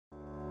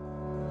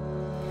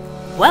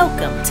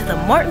Welcome to the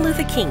Martin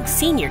Luther King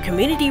Senior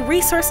Community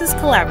Resources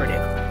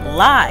Collaborative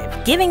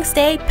Live Giving's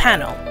Day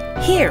panel.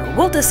 Here,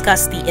 we'll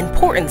discuss the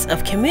importance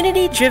of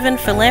community-driven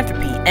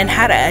philanthropy and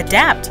how to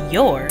adapt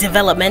your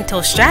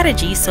developmental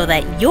strategies so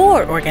that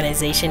your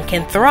organization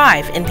can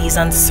thrive in these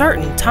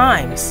uncertain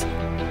times.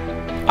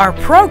 Our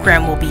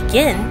program will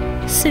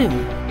begin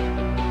soon.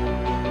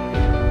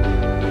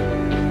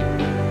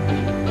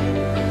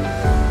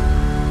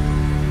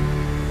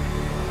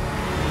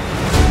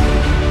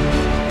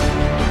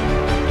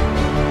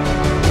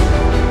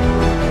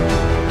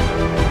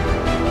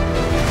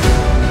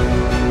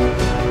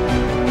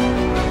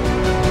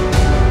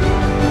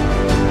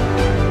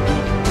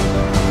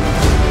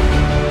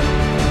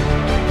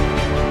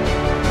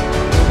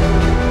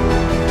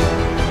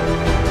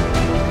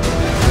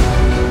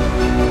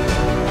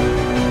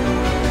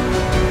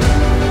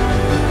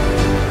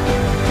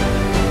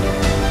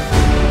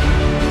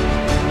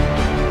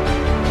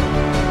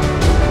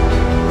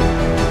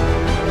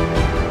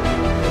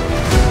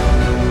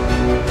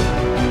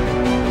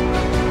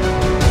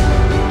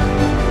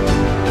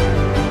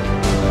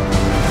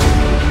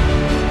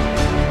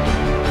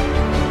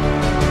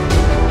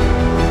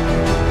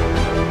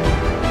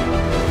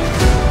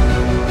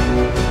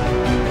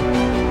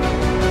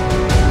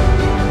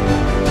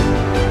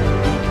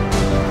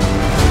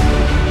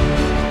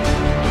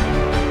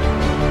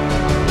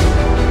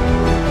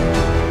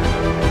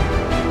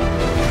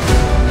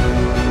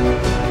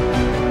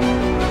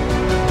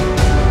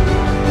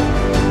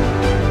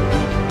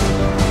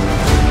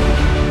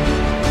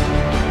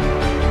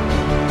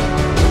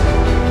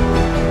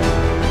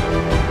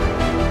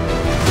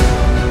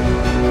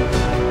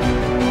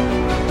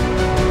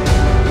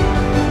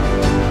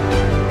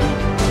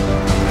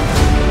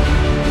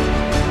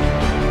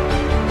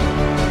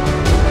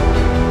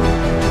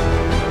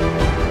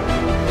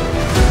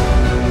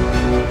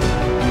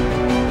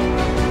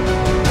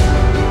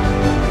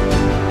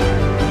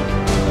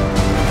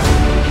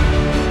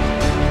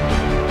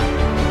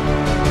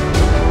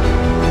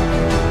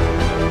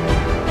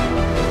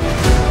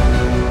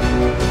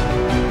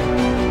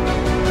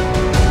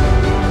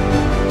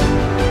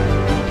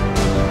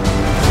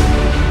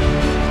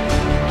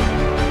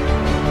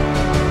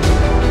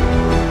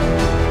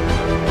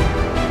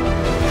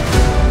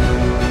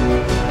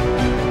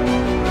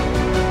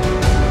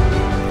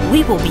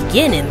 We will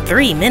begin in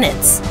 3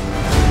 minutes.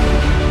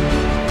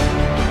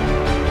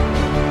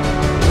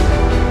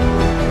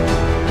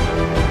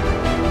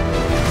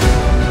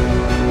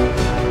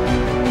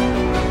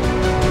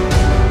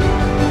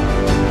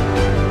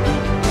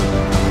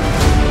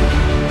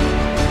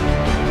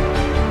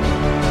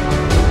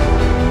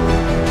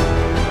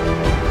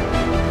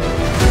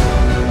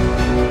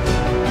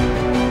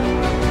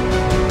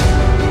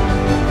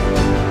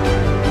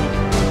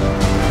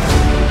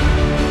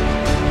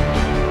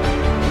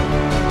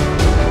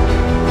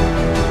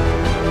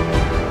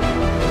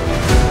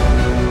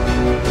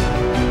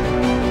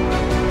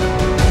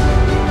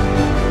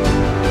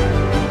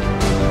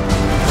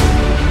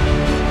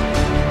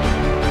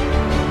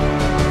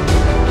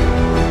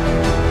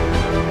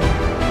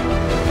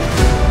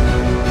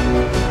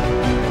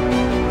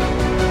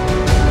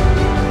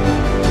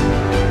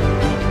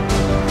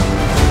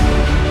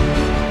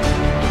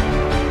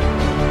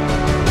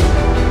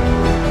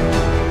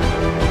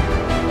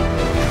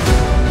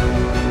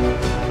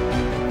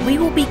 We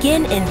will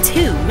begin in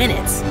 2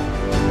 minutes.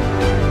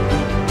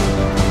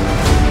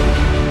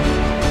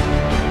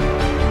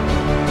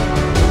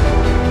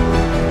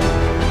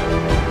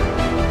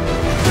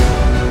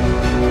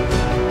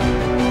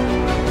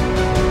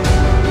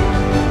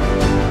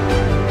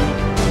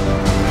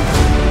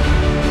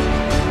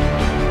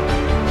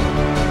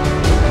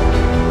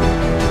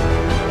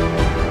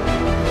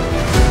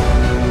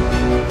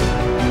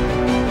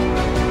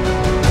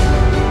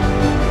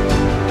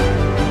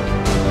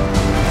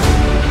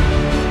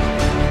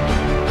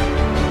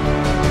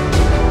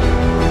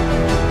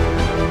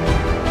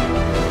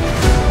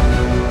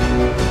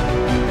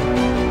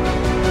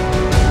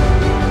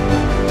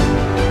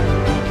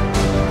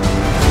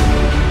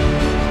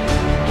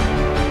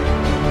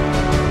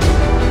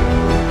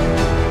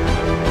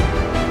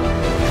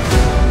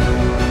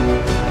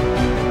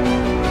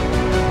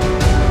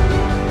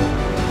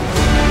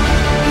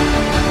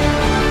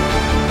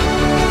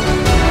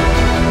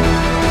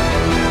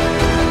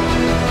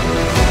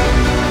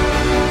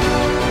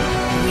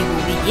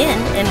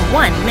 In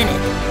 1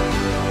 minute.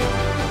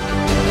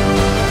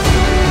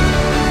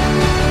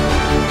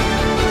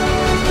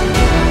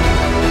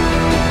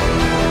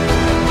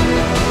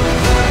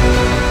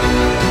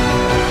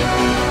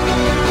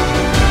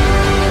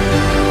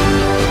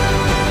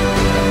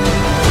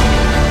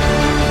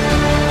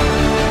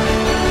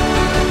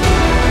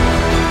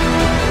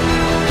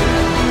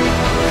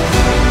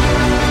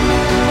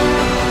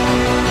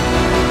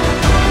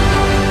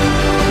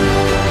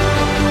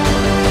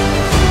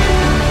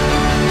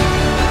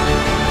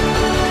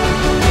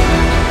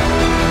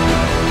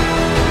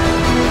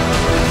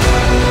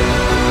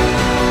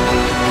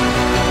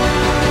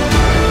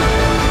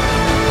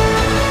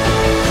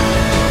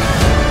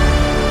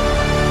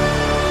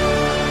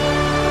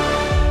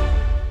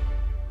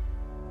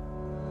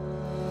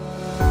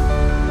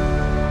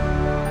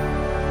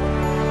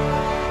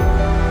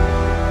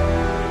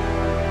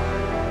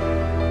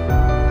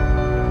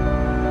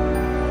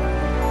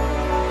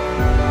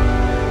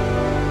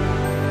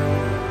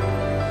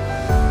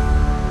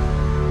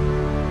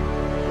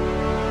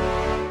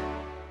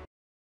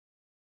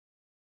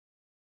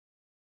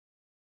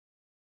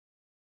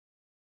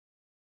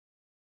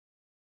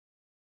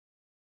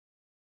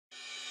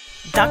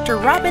 Dr.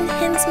 Robin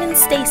Hinsman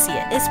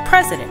Stacia is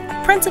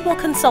President, Principal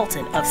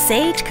Consultant of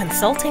Sage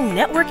Consulting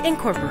Network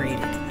Incorporated,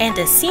 and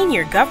a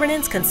Senior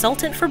Governance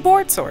Consultant for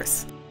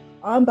BoardSource.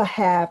 On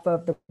behalf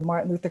of the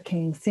Martin Luther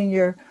King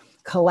Senior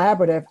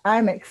Collaborative,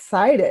 I'm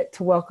excited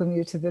to welcome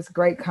you to this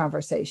great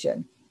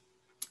conversation.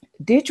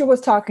 Detria was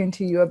talking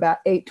to you about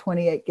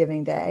 8/28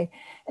 Giving Day,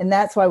 and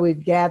that's why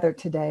we've gathered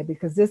today,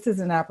 because this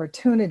is an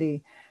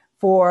opportunity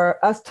for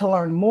us to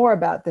learn more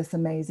about this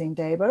amazing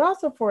day, but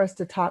also for us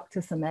to talk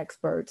to some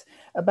experts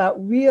about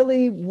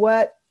really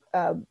what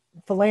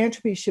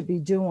philanthropy should be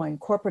doing,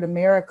 corporate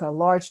America,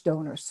 large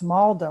donors,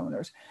 small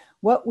donors,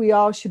 what we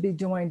all should be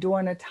doing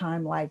during a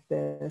time like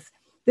this.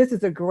 This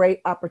is a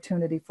great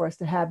opportunity for us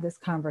to have this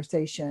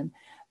conversation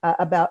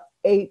about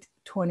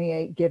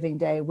 8/28 Giving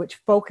Day, which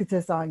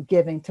focuses on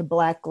giving to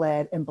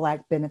Black-led and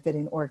Black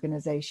benefiting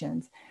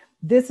organizations.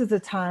 This is a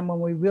time when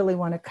we really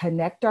want to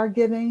connect our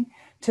giving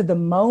to the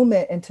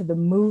moment and to the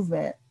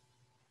movement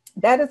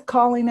that is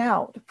calling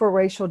out for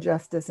racial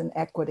justice and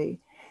equity.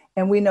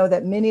 And we know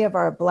that many of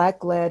our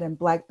Black-led and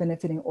Black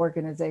benefiting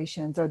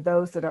organizations are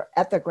those that are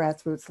at the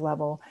grassroots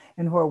level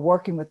and who are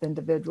working with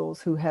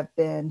individuals who have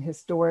been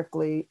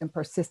historically and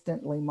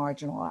persistently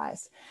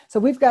marginalized. So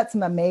we've got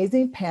some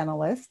amazing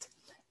panelists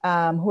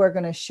who are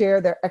going to share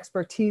their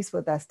expertise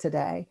with us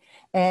today.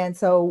 And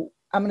so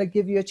I'm going to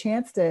give you a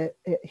chance to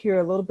hear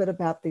a little bit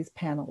about these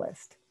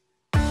panelists.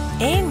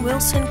 Ann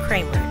Wilson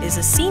Cramer is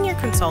a senior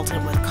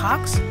consultant with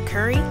Cox,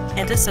 Curry,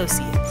 and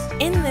Associates.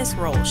 In this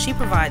role, she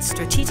provides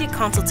strategic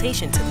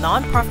consultation to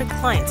nonprofit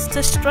clients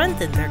to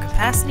strengthen their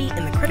capacity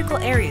in the critical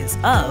areas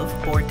of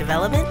board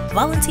development,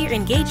 volunteer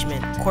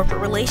engagement, corporate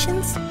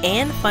relations,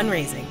 and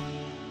fundraising.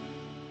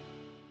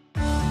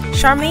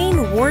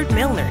 Charmaine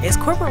Ward-Millner is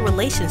Corporate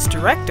Relations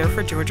Director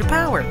for Georgia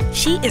Power.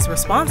 She is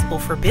responsible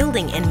for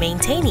building and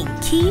maintaining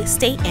key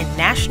state and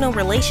national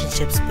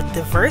relationships with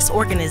diverse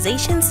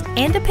organizations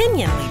and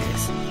opinion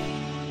leaders.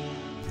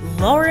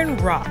 Lauren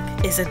Rock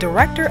is a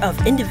Director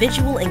of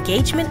Individual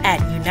Engagement at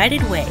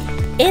United Way.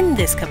 In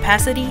this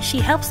capacity,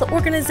 she helps the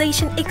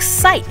organization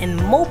excite and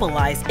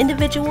mobilize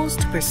individuals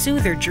to pursue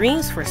their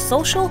dreams for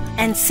social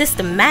and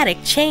systematic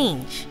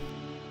change.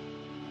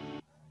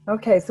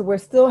 Okay, so we're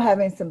still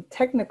having some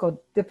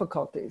technical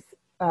difficulties.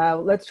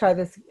 Let's try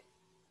this.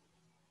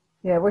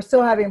 Yeah, we're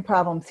still having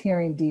problems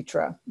hearing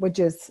Detria, which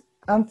is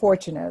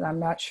unfortunate. I'm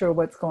not sure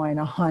what's going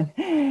on,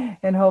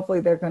 and hopefully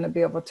they're going to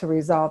be able to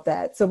resolve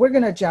that. So we're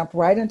going to jump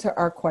right into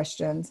our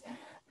questions.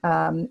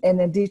 And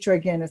then Detria,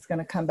 again, is going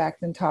to come back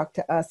and talk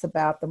to us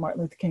about the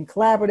Martin Luther King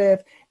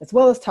Collaborative, as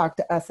well as talk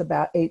to us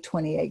about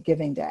 8/28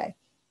 Giving Day.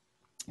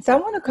 So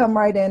I want to come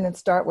right in and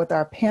start with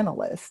our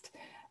panelists.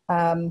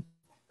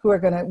 Who are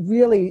going to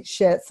really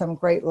shed some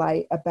great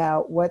light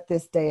about what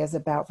this day is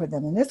about for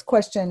them. And this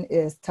question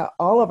is to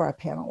all of our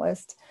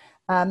panelists.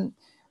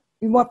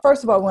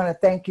 First of all, I want to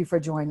thank you for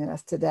joining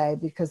us today,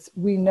 because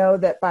we know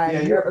that by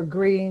your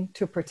agreeing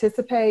to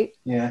participate,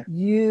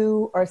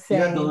 you are saying—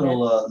 You have the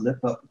little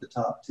lip up at the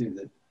top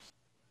too.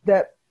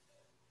 That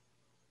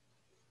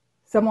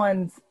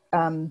someone's,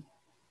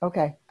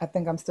 okay, I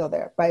think I'm still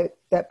there.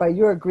 By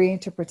your agreeing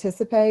to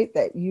participate,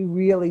 that you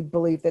really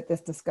believe that this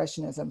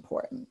discussion is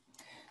important.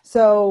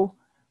 So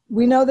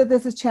we know that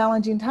this is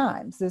challenging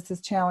times. This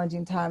is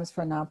challenging times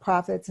for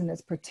nonprofits, and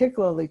it's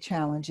particularly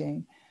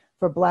challenging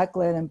for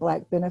Black-led and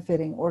Black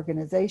benefiting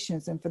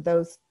organizations and for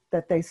those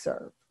that they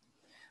serve.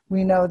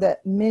 We know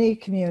that many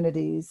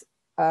communities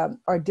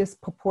are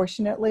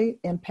disproportionately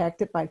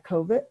impacted by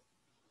COVID,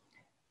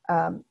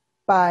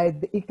 by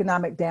the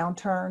economic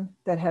downturn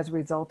that has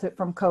resulted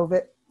from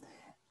COVID,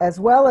 as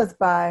well as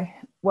by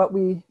what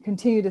we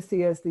continue to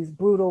see as these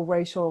brutal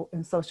racial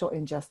and social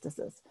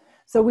injustices.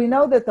 So we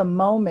know that the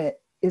moment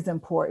is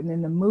important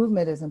and the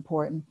movement is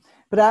important,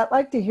 but I'd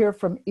like to hear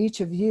from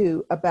each of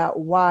you about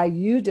why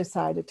you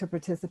decided to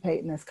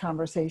participate in this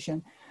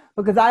conversation,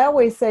 because I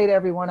always say to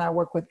everyone I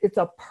work with, it's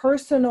a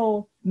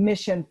personal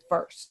mission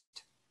first.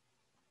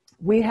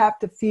 We have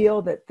to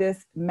feel that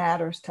this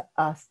matters to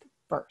us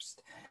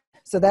first.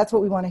 So that's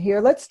what we want to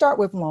hear. Let's start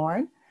with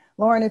Lauren.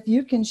 Lauren, if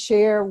you can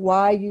share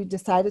why you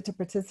decided to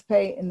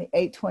participate in the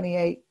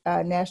 8/28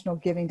 National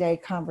Giving Day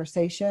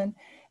conversation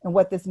and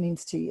what this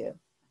means to you.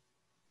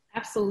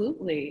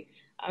 Absolutely.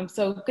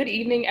 So good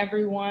evening,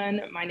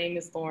 everyone. My name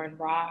is Lauren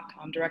Rock.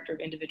 I'm Director of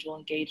Individual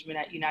Engagement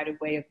at United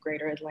Way of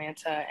Greater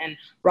Atlanta. And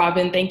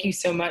Robin, thank you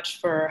so much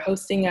for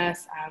hosting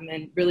us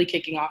and really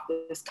kicking off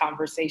this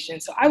conversation.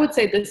 So I would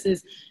say this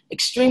is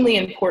extremely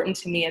important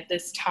to me at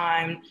this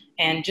time,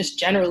 and just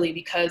generally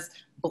because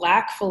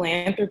Black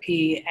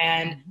philanthropy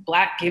and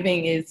Black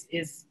giving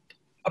is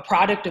a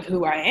product of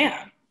who I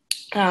am.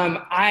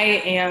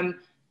 I am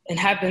and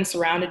have been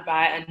surrounded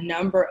by a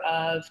number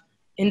of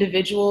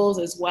individuals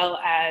as well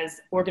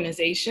as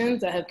organizations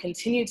that have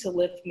continued to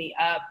lift me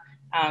up.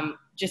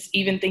 Just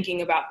even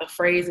thinking about the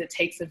phrase, it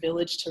takes a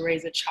village to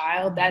raise a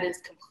child, that is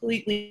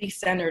completely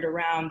centered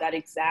around that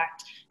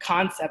exact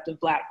concept of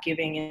Black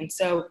giving. And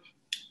so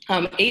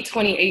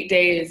 8/28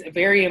 Day is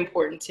very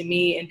important to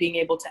me in being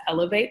able to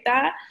elevate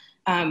that.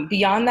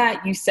 Beyond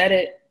that, you said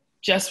it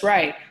just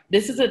right.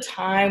 This is a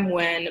time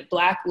when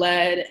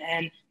Black-led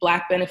and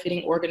Black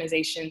benefiting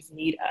organizations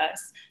need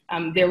us.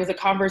 There was a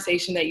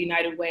conversation that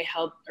United Way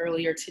held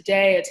earlier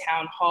today, a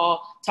town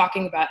hall,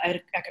 talking about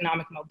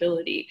economic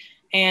mobility.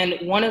 And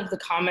one of the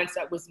comments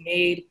that was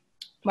made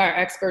by our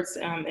experts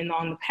on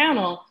the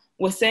panel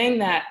was saying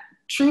that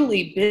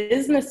truly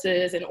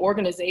businesses and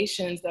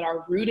organizations that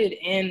are rooted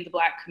in the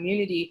Black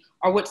community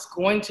are what's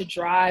going to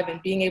drive,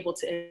 and being able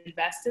to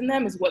invest in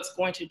them is what's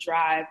going to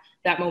drive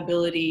that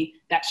mobility,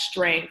 that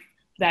strength,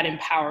 that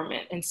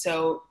empowerment. And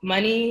so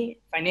money,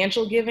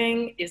 financial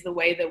giving is the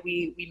way that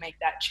we make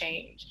that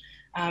change.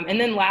 And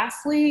then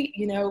lastly,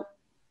 you know,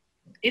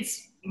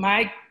 it's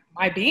my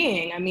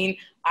being. I mean,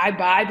 I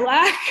buy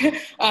Black,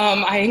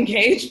 I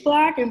engage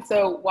Black, and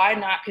so why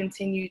not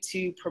continue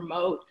to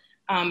promote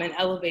and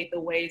elevate the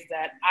ways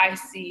that I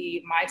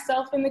see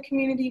myself in the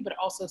community, but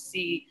also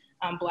see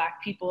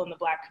Black people in the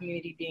Black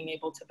community being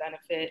able to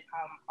benefit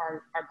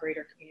our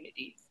greater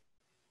communities.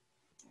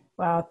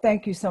 Wow,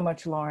 thank you so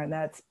much, Lauren.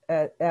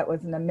 That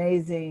was an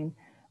amazing,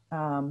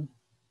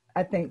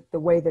 I think the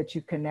way that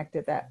you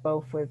connected that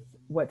both with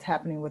what's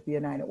happening with the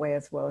United Way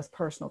as well as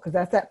personal, because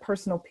that's that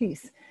personal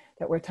piece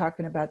that we're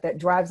talking about that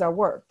drives our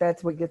work.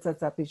 That's what gets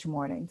us up each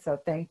morning. So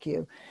thank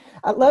you.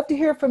 I'd love to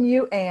hear from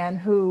you, Anne,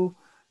 who,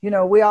 you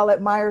know, we all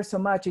admire so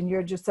much, and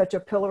you're just such a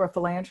pillar of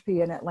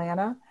philanthropy in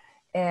Atlanta.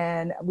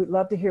 And we'd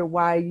love to hear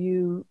why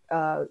you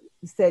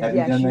said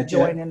yes, you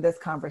join in this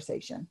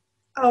conversation.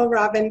 Oh,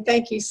 Robin,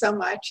 thank you so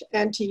much.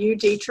 And to you,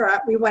 Detria,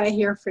 we want to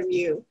hear from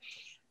you.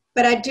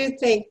 But I do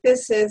think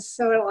this is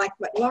sort of like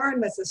what Lauren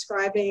was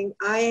describing.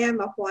 I am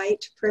a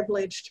white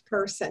privileged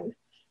person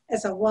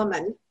as a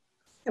woman.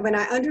 And when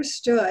I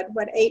understood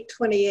what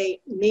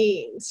 828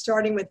 means,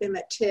 starting with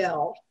Emmett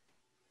Till,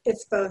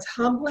 it's both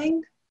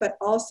humbling, but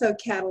also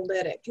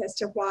catalytic as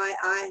to why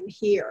I am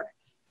here.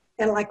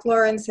 And like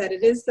Lauren said,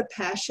 it is the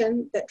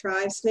passion that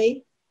drives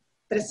me,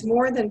 but it's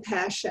more than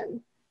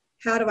passion.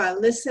 How do I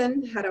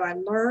listen? How do I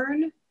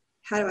learn?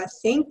 How do I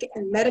think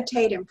and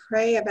meditate and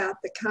pray about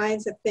the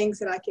kinds of things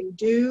that I can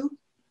do?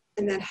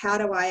 And then how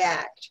do I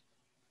act?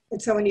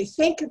 And so when you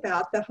think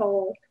about the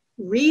whole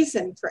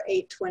reason for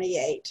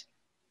 828,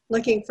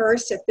 looking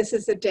first if this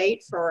is a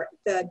date for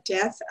the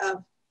death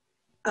of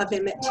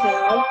Emmett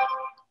Till,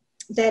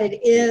 that it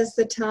is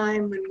the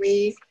time when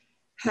we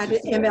had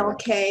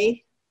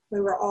MLK. We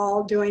were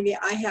all doing the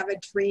I Have a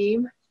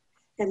Dream.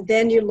 And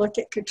then you look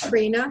at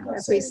Katrina,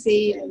 as we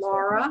see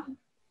Laura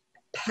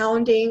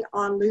pounding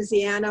on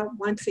Louisiana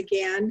once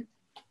again.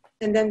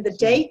 And then the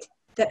date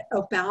that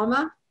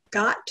Obama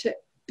got to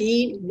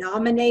be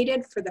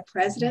nominated for the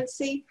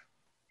presidency.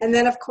 And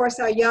then, of course,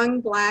 our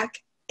young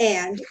Black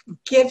and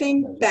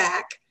giving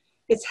back.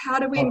 It's how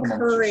do we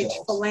encourage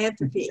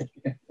philanthropy?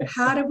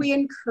 How do we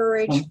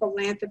encourage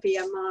philanthropy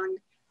among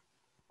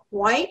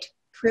white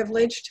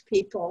privileged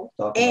people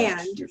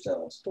and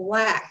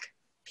Black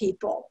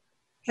people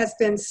has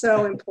been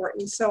so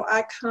important. So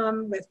I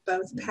come with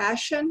both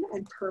passion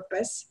and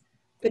purpose,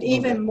 but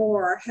even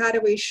more, how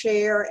do we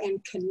share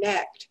and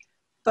connect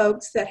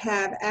folks that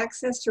have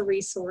access to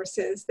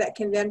resources that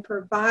can then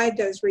provide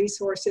those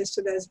resources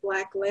to those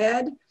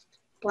Black-led,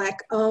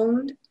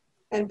 Black-owned,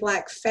 and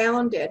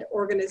Black-founded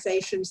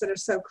organizations that are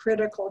so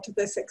critical to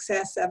the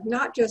success of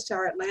not just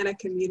our Atlanta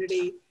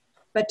community,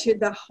 but to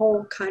the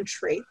whole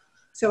country.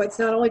 So it's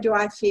not only do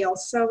I feel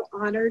so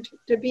honored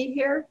to be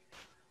here,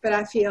 but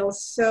I feel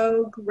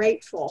so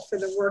grateful for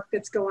the work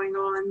that's going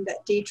on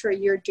that Detria,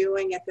 you're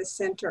doing at the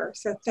center.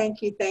 So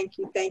thank you, thank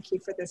you, thank you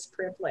for this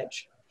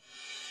privilege.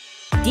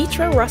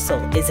 Detria Russell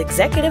is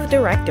Executive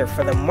Director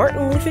for the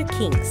Martin Luther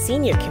King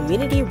Senior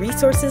Community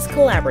Resources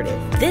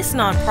Collaborative. This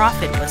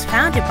nonprofit was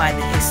founded by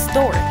the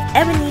historic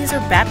Ebenezer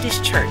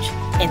Baptist Church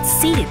and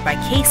seeded by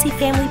Casey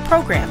Family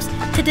Programs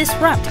to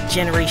disrupt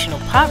generational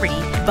poverty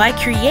by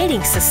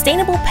creating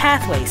sustainable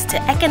pathways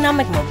to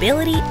economic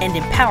mobility and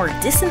empower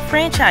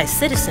disenfranchised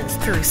citizens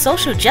through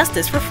social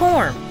justice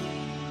reform.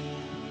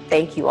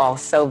 Thank you all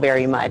so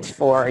very much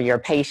for your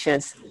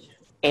patience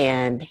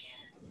and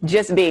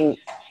just being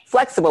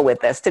flexible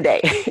with us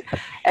today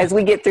as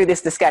we get through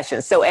this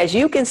discussion. So as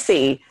you can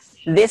see,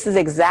 this is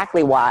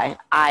exactly why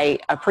I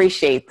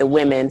appreciate the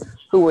women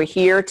who were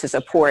here to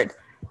support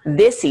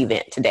this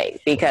event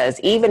today, because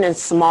even in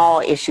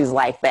small issues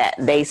like that,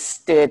 they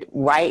stood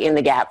right in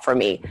the gap for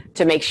me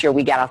to make sure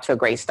we got off to a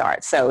great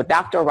start. So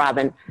Dr.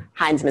 Robin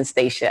Heinzman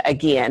Stacia,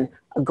 again,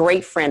 a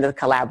great friend of the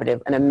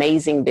collaborative, an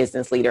amazing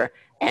business leader,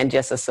 and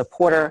just a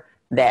supporter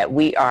that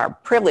we are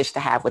privileged to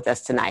have with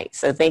us tonight.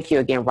 So thank you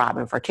again,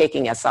 Robin, for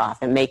kicking us off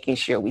and making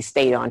sure we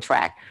stayed on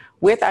track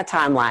with our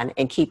timeline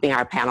and keeping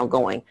our panel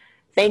going.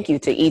 Thank you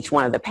to each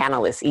one of the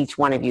panelists. Each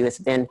one of you has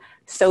been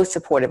so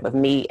supportive of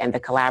me and the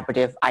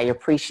collaborative. I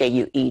appreciate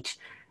you each.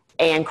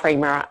 And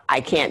Cramer, I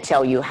can't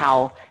tell you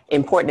how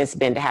important it's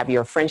been to have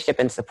your friendship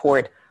and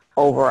support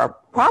over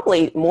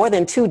probably more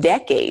than 2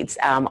 decades,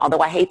 although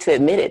I hate to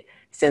admit it,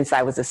 since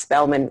I was a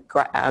Spelman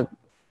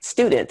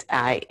student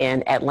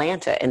in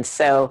Atlanta. And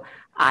so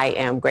I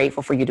am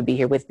grateful for you to be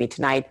here with me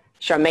tonight.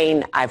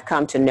 Charmaine, I've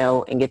come to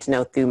know and get to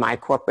know through my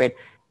corporate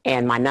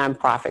and my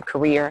nonprofit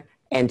career,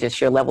 and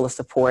just your level of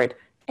support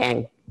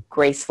and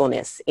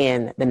gracefulness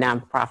in the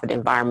nonprofit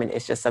environment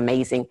is just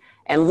amazing.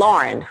 And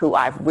Lauren, who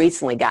I've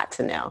recently got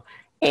to know,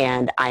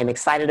 and I'm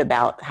excited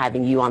about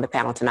having you on the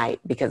panel tonight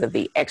because of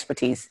the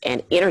expertise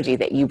and energy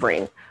that you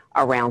bring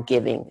around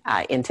giving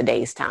in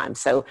today's time.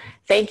 So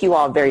thank you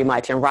all very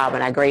much. And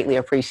Robin, I greatly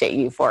appreciate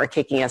you for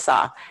kicking us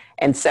off.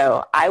 And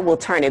so I will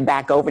turn it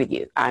back over to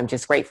you. I'm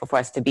just grateful for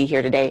us to be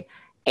here today.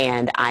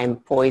 And I'm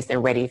poised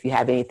and ready if you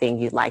have anything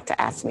you'd like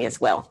to ask me as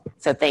well.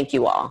 So thank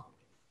you all.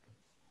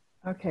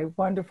 Okay,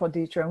 wonderful,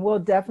 Detria. And we'll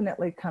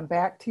definitely come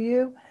back to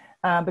you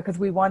because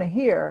we want to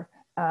hear.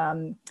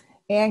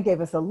 Anne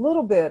gave us a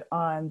little bit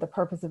on the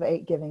purpose of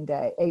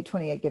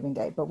 828 Giving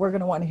Day, but we're going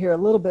to want to hear a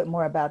little bit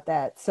more about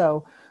that.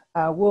 So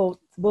we'll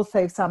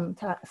save some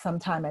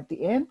time at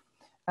the end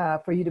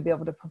for you to be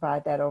able to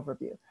provide that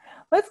overview.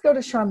 Let's go to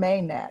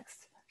Charmaine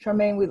next.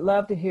 Charmaine, we'd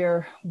love to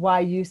hear why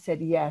you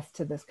said yes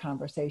to this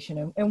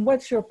conversation and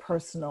what's your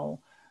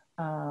personal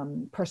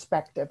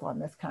perspective on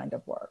this kind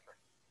of work.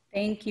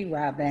 Thank you,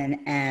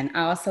 Robin. And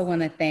I also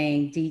want to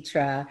thank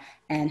Detria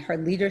and her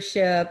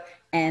leadership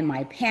and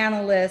my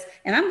panelists.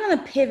 And I'm going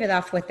to pivot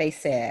off what they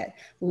said.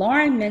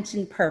 Lauren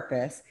mentioned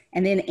purpose,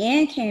 and then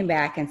Anne came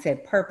back and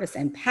said purpose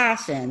and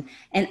passion.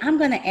 And I'm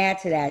going to add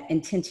to that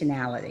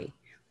intentionality,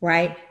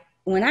 right?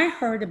 When I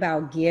heard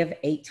about Give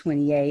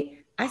 828,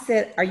 I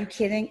said, are you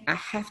kidding? I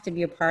have to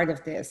be a part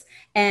of this.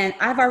 And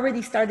I've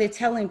already started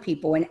telling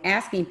people and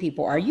asking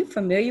people, are you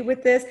familiar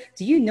with this?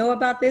 Do you know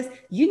about this?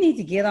 You need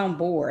to get on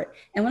board.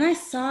 And when I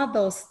saw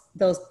those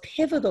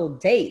pivotal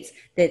dates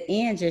that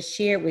Anne just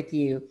shared with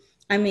you,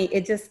 I mean,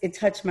 it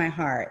touched my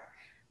heart.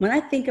 When I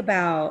think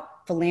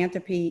about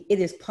philanthropy, it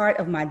is part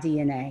of my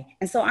DNA.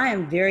 And so I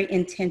am very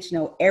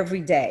intentional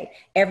every day,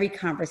 every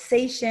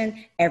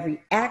conversation,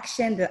 every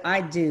action that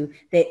I do,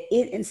 that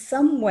it in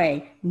some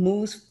way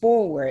moves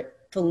forward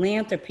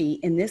philanthropy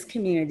in this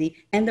community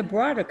and the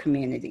broader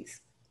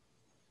communities.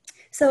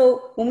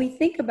 So when we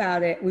think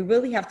about it, we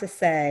really have to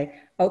say,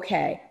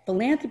 okay,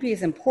 philanthropy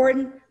is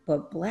important,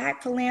 but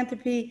Black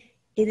philanthropy,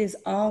 it has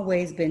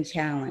always been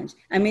challenged.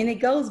 I mean,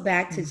 it goes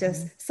back to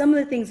just some of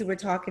the things that we're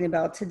talking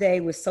about today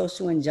with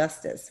social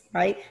injustice,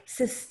 right?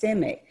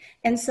 Systemic.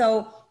 And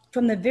so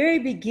from the very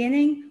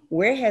beginning,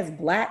 where has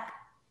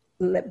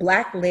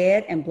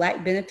Black-led and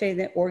Black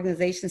benefited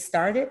organizations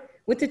started?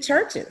 With the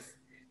churches.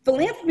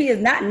 Philanthropy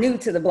is not new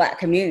to the Black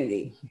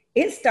community.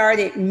 It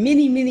started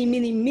many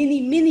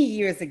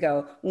years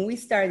ago when we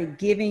started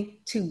giving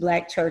to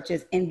Black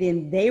churches, and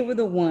then they were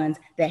the ones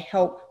that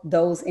helped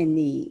those in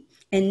need.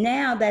 And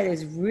now that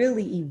has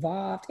really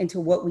evolved into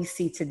what we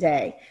see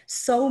today.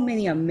 So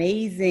many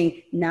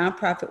amazing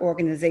nonprofit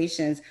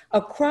organizations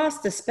across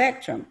the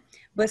spectrum,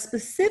 but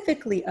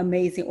specifically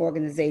amazing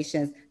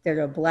organizations that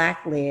are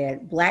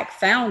Black-led,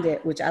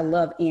 Black-founded, which I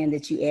love, Anne,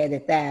 that you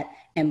added that,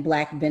 and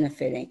Black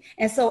benefiting.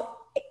 And so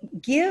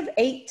Give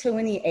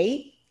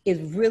 828 is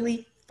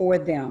really for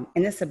them,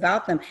 and it's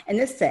about them, and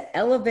it's to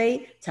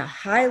elevate, to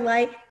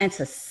highlight, and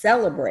to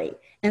celebrate.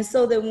 And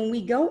so that when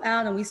we go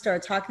out and we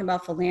start talking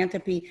about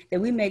philanthropy,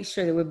 that we make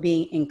sure that we're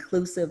being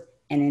inclusive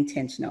and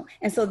intentional.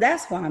 And so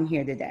that's why I'm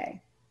here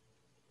today.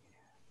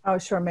 Oh,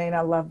 Charmaine,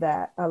 I love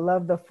that. I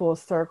love the full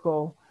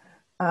circle.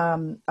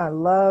 I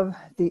love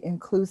the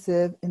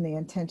inclusive and the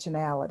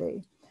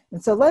intentionality.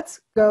 And so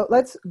let's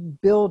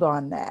build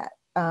on that.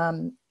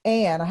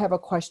 Anne, I have a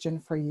question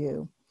for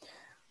you.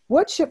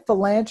 What should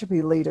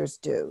philanthropy leaders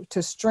do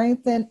to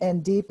strengthen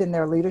and deepen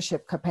their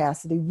leadership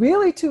capacity,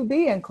 really to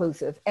be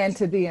inclusive and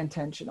to be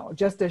intentional,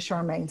 just as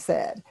Charmaine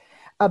said,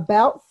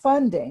 about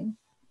funding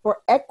for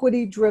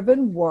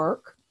equity-driven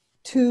work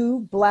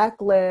to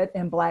Black-led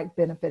and Black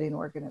benefiting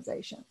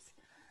organizations?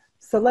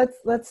 So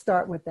let's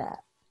start with that.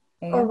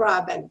 Anne? Oh,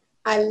 Robin,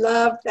 I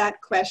love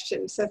that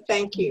question, so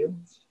thank you.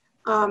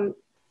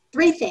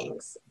 3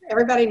 things.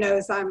 Everybody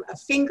knows I'm a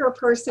finger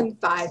person,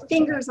 5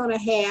 fingers on a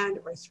hand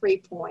or 3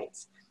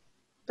 points.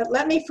 But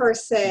let me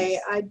first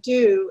say, I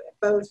do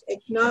both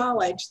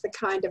acknowledge the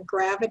kind of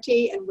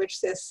gravity in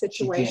which this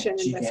situation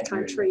in this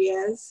country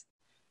is.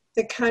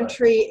 The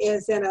country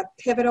is in a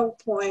pivotal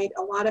point.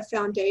 A lot of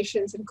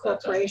foundations and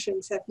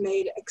corporations have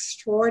made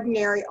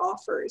extraordinary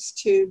offers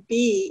to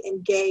be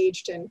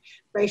engaged in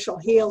racial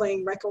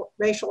healing,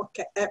 racial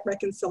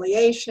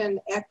reconciliation,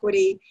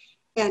 equity,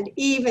 and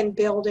even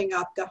building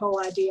up the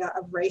whole idea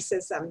of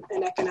racism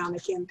and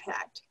economic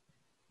impact.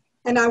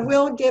 And I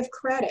will give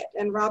credit,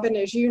 and Robin,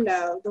 as you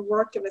know, the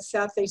work of the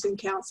South Asian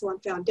Council on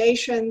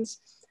Foundations,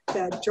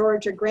 the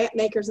Georgia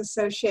Grantmakers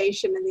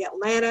Association, and the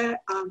Atlanta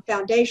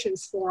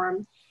Foundations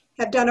Forum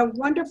have done a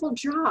wonderful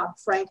job,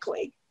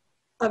 frankly,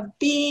 of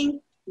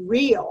being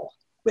real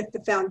with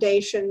the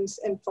foundations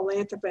and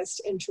philanthropists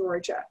in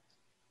Georgia.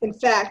 In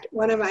fact,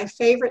 one of my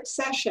favorite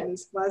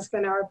sessions was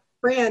when our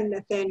friend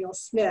Nathaniel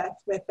Smith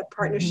with the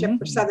Partnership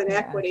for Southern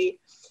Equity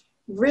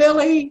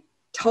really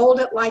told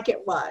it like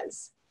it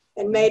was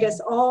and made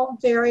us all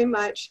very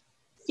much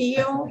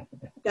feel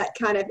that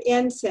kind of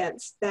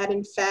incense that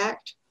in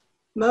fact,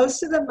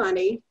 most of the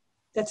money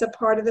that's a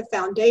part of the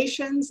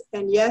foundations.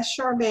 And yes,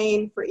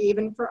 Charmaine,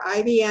 even for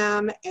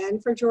IBM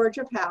and for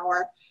Georgia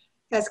Power,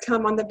 has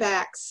come on the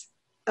backs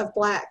of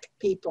Black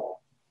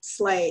people,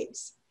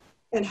 slaves,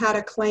 and how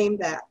to claim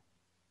that.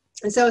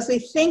 And so as we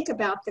think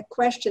about the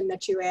question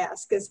that you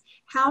ask is,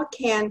 how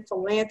can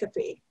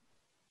philanthropy,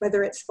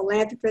 whether it's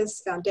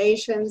philanthropists,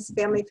 foundations,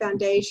 family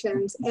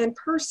foundations, and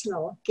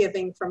personal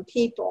giving from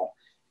people,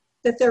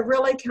 that there are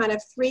really kind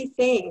of three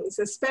things,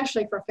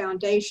 especially for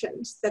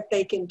foundations, that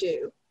they can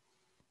do.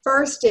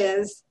 First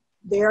is,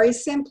 very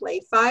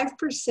simply,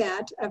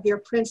 5% of your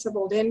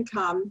principal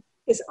income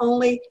is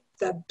only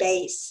the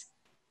base.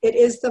 It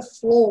is the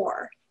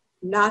floor,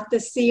 not the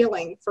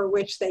ceiling for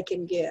which they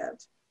can give.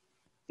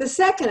 The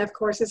second, of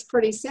course, is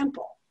pretty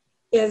simple,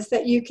 is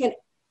that you can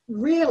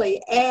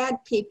really add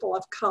people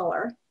of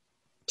color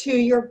to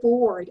your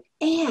board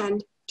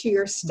and to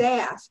your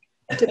staff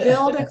to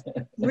build a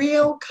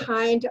real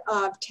kind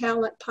of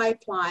talent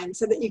pipeline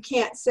so that you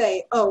can't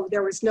say, oh,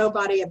 there was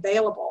nobody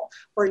available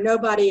or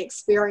nobody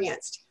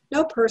experienced.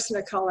 No person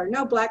of color,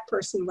 no Black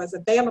person was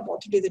available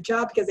to do the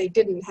job because they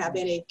didn't have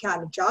any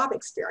kind of job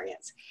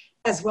experience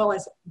as well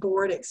as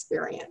board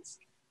experience.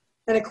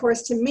 And of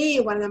course, to me,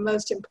 one of the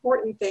most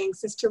important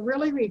things is to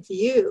really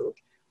review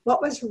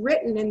what was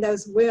written in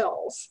those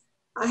wills.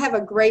 I have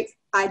a great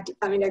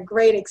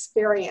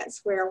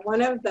experience where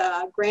one of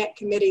the grant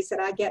committees that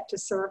I get to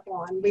serve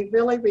on, we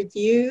really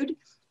reviewed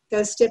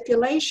those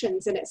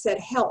stipulations, and it said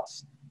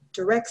health,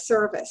 direct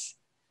service.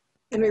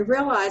 And we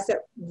realized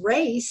that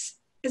race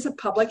is a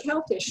public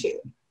health issue.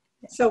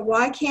 So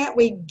why can't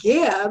we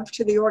give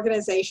to the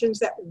organizations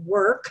that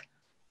working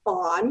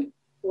on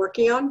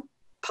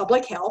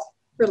public health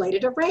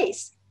related to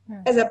race,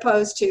 as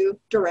opposed to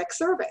direct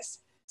service?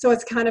 So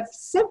it's kind of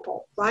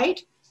simple,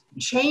 right?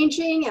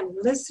 Changing and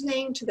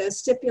listening to those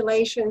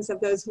stipulations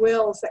of those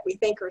wills that we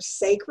think are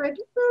sacred?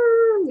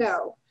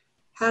 No.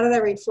 How do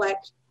they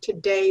reflect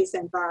today's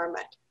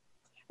environment?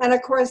 And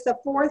of course, the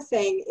fourth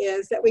thing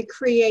is that we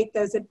create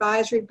those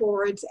advisory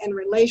boards and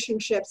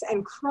relationships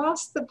and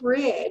cross the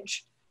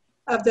bridge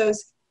of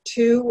those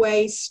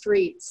two-way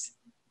streets,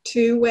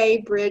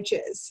 two-way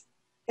bridges,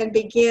 and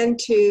begin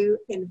to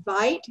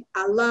invite.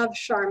 I love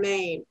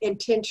Charmaine,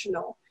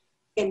 intentional.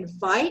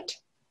 Invite,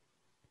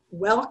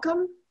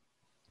 welcome,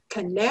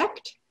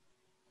 connect,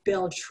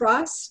 build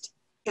trust,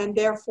 and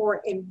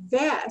therefore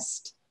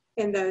invest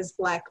in those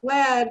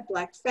Black-led,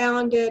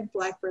 Black-founded,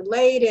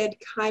 Black-related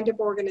kind of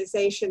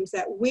organizations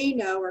that we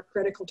know are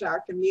critical to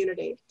our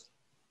community.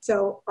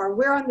 So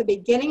we're on the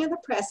beginning of the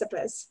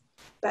precipice,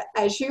 but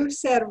as you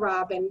said,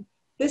 Robin,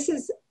 this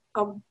is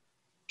a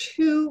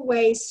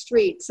two-way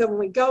street. So when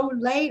we go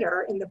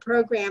later in the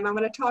program, I'm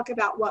going to talk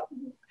about what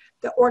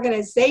the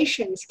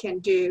organizations can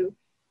do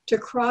to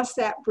cross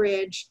that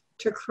bridge,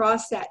 to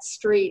cross that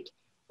street,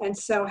 and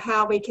so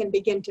how we can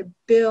begin to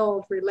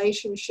build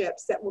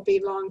relationships that will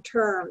be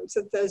long-term.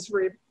 So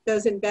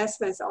those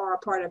investments are a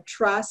part of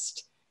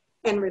trust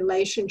and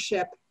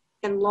relationship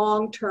and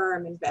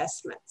long-term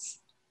investments.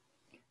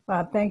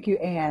 Wow, thank you,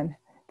 Anne.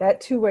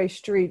 That two-way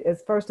street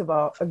is, first of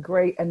all, a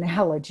great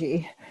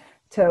analogy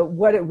to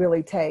what it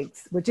really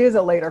takes, which is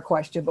a later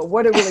question, but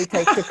what it really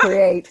takes to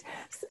create,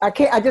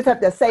 I just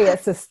have to say, a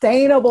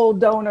sustainable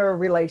donor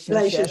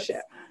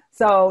relationship.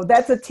 So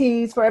that's a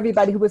tease for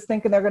everybody who was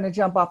thinking they're going to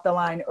jump off the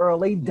line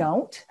early.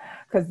 Don't,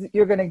 because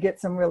you're going to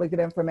get some really good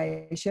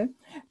information.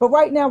 But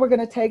right now we're going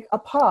to take a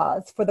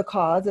pause for the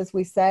cause, as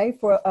we say,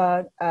 for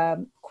a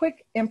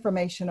quick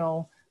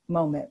informational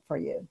moment for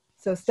you.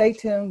 So stay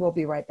tuned. We'll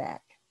be right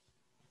back.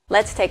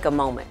 Let's take a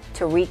moment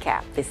to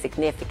recap the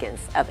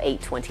significance of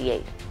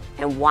 8/28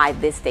 and why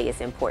this day is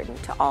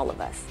important to all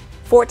of us.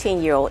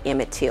 14-year-old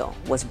Emmett Till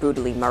was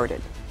brutally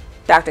murdered.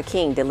 Dr.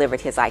 King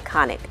delivered his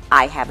iconic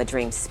 "I Have a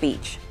Dream"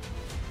 speech.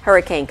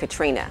 Hurricane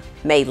Katrina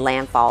made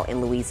landfall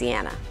in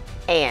Louisiana.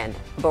 And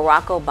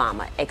Barack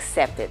Obama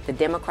accepted the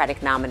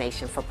Democratic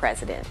nomination for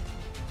president.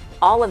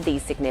 All of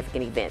these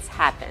significant events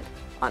happened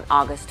on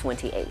August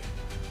 28th.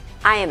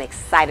 I am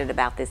excited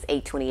about this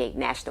 8/28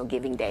 National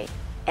Giving Day,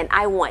 and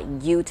I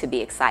want you to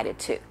be excited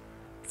too.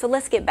 So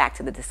let's get back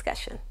to the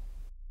discussion.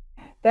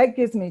 That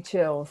gives me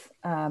chills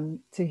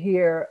to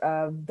hear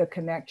of the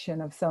connection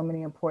of so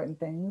many important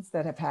things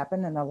that have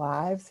happened in the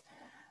lives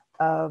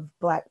of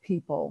Black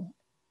people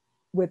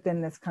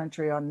within this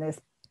country on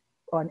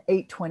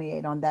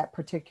 8/28, on that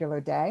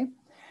particular day.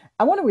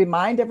 I want to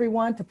remind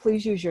everyone to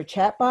please use your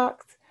chat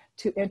box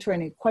to enter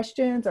any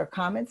questions or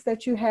comments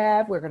that you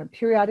have. We're going to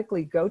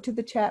periodically go to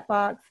the chat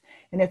box.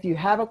 And if you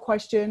have a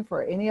question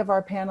for any of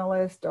our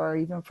panelists, or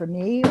even for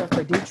me or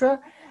for Detria,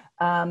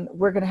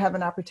 we're going to have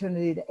an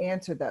opportunity to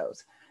answer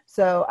those.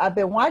 So I've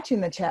been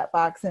watching the chat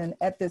box, and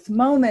at this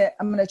moment,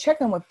 I'm going to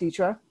check in with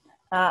Detria.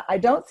 I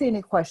don't see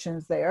any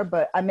questions there,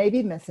 but I may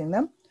be missing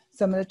them.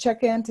 So I'm going to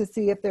check in to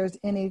see if there's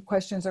any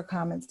questions or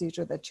comments,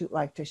 Detria, that you'd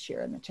like to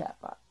share in the chat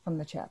box, from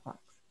the chat box.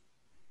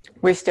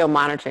 We're still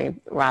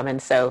monitoring, Robin,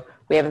 so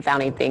we haven't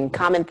found anything,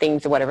 common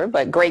themes or whatever,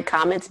 but great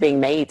comments being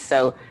made.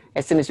 So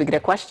as soon as we get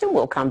a question,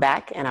 we'll come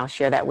back and I'll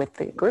share that with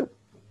the group.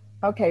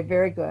 Okay,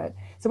 very good.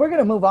 So we're going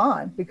to move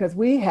on because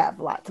we have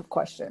lots of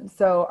questions.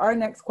 So our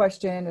next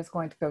question is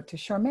going to go to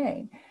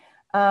Charmaine.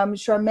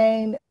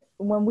 Charmaine,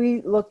 when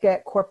we look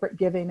at corporate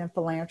giving and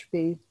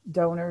philanthropy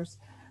donors,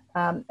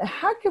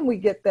 how can we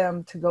get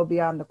them to go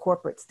beyond the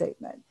corporate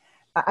statement?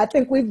 I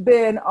think we've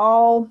been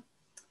all,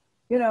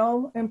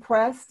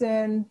 impressed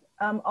and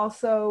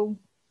also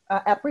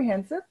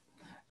apprehensive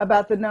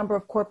about the number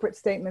of corporate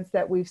statements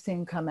that we've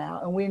seen come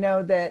out. And we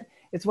know that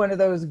it's one of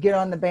those get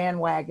on the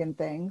bandwagon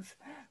things,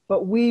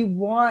 but we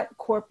want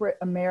corporate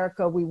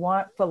America, we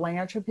want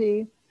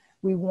philanthropy,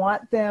 we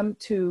want them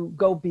to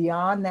go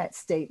beyond that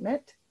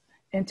statement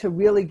and to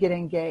really get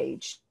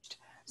engaged.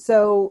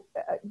 So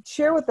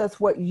share with us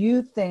what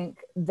you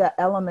think the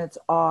elements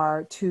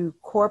are to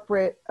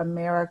corporate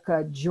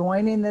America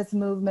joining this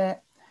movement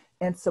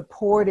and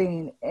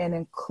supporting and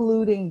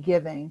including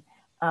giving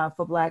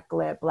for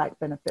Black-led, Black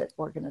benefit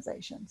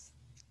organizations.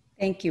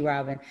 Thank you,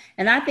 Robin.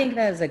 And I think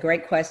that is a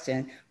great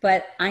question,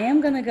 but I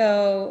am going to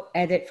go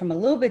at it from a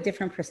little bit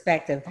different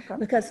perspective,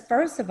 because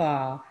first of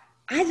all,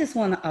 I just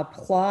want to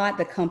applaud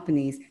the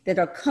companies that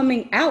are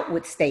coming out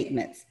with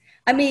statements.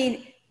 I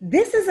mean,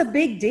 this is a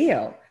big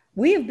deal.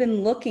 We have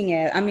been looking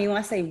at, when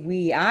I say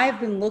we,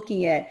 I've been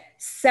looking at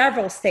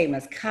several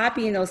statements,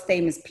 copying those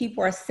statements.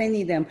 People are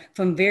sending them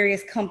from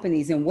various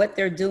companies and what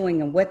they're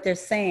doing and what they're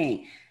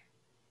saying.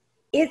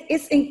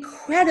 It's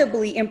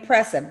incredibly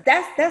impressive.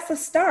 That's a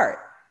start,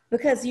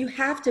 because you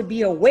have to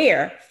be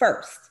aware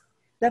first.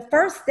 The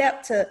first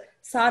step to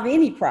solve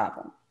any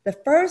problem, the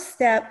first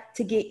step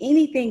to get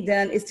anything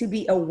done is to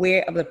be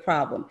aware of the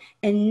problem.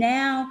 And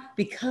now,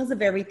 because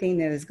of everything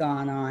that has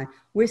gone on,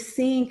 we're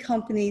seeing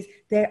companies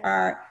that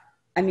are,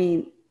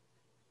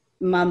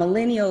 my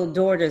millennial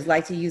daughters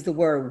like to use the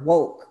word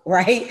woke,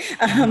 right?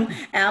 And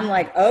I'm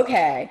like,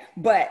 okay,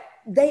 but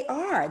they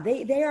are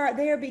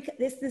because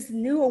it's this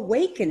new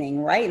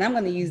awakening, right? And I'm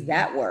going to use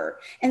that word.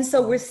 And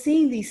so we're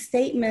seeing these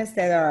statements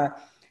that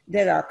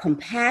are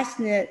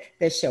compassionate,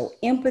 that show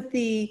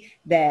empathy,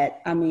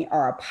 that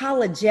are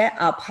apologizing,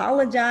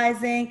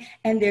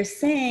 and they're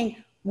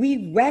saying,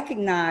 we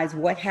recognize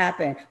what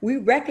happened. We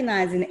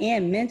recognize, and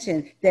Ann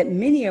mentioned, that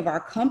many of our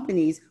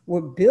companies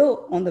were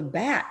built on the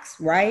backs,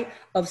 right,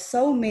 of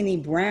so many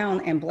brown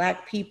and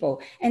Black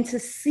people. And to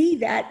see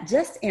that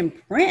just in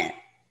print,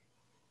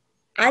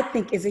 I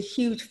think is a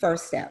huge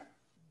first step.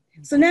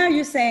 So now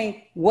you're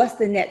saying, what's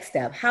the next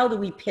step? How do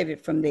we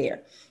pivot from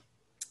there?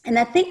 And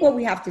I think what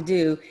we have to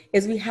do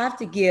is we have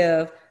to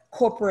give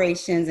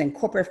corporations and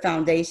corporate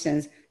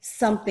foundations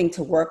something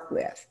to work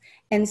with.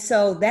 And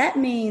so that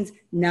means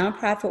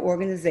nonprofit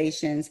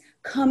organizations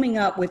coming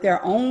up with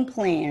their own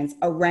plans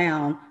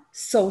around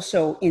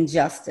social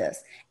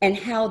injustice and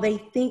how they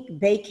think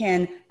they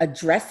can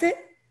address it,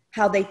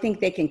 how they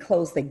think they can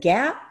close the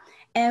gap.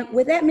 And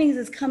what that means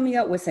is coming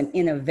up with some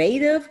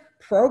innovative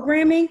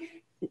programming.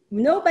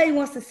 Nobody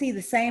wants to see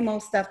the same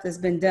old stuff that's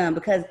been done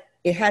because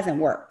it hasn't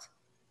worked.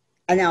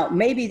 And now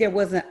maybe there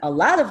wasn't a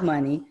lot of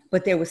money,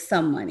 but there was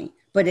some money,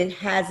 but it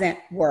hasn't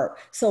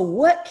worked. So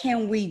what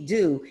can we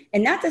do?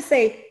 And not to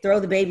say throw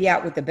the baby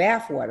out with the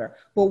bathwater,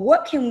 but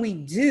what can we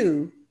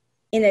do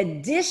in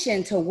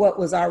addition to what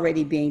was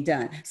already being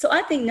done? So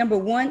I think number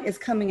one is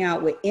coming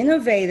out with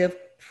innovative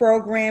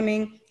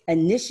programming,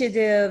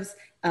 initiatives,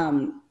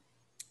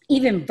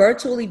 even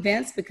virtual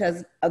events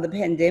because of the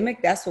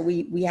pandemic. That's what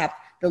we have,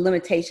 the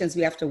limitations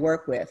we have to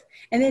work with.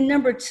 And then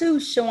number two,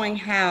 showing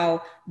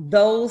how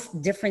those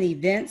different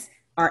events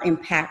are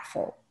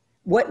impactful.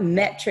 What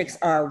metrics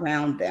are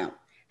around them?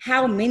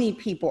 How many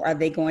people are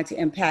they going to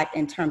impact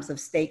in terms of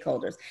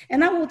stakeholders?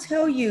 And I will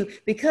tell you,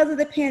 because of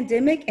the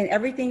pandemic and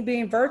everything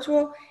being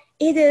virtual,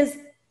 it is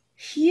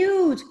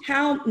huge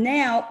how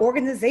now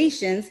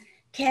organizations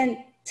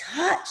can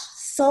touch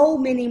so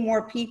many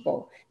more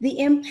people. The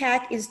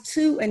impact is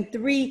 2 and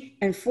 3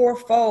 and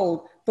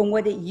 4-fold from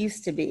what it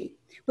used to be.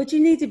 But you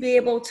need to be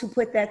able to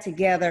put that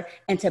together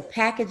and to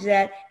package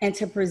that and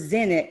to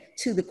present it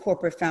to the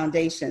corporate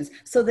foundations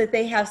so that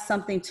they have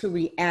something to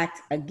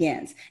react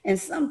against and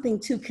something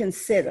to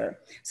consider.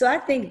 So I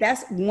think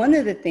that's one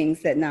of the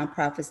things that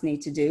nonprofits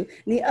need to do.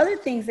 And the other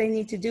things they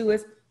need to do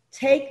is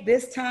take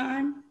this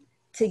time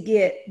to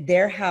get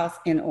their house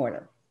in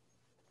order.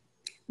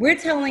 We're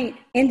telling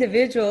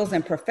individuals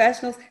and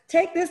professionals,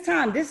 take this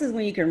time. This is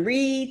when you can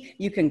read,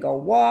 you can go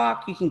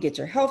walk, you can get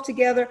your health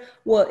together.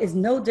 Well, it's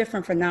no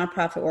different for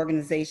nonprofit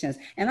organizations.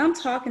 And I'm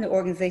talking to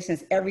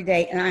organizations every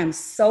day, and I am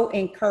so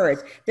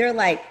encouraged. They're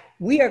like,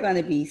 we are going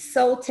to be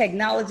so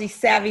technology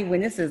savvy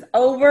when this is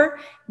over.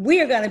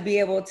 We are going to be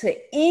able to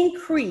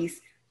increase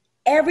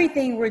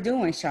everything we're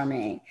doing,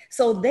 Charmaine.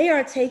 So they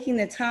are taking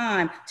the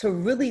time to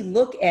really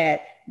look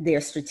at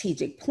their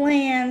strategic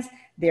plans,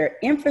 their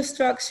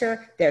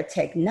infrastructure, their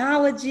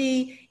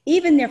technology,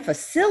 even their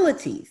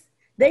facilities.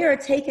 They are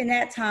taking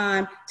that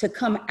time to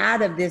come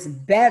out of this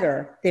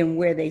better than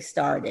where they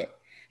started.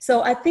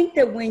 So I think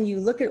that when you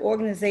look at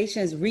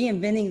organizations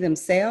reinventing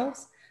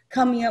themselves,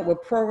 coming up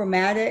with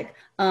programmatic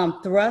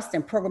thrust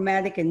and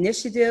programmatic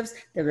initiatives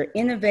that are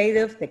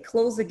innovative, that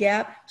close the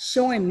gap,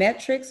 showing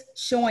metrics,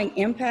 showing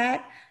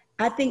impact,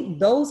 I think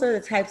those are the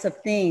types of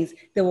things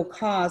that will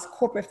cause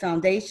corporate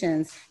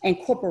foundations and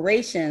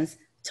corporations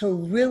to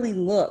really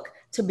look,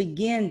 to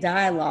begin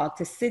dialogue,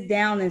 to sit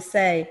down and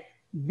say,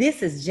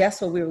 this is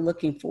just what we were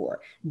looking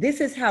for.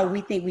 This is how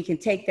we think we can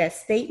take that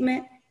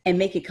statement and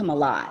make it come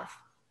alive,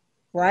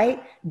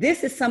 right?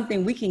 This is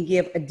something we can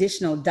give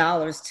additional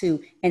dollars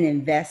to and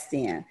invest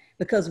in.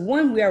 Because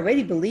one, we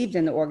already believed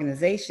in the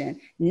organization.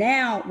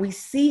 Now we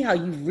see how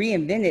you've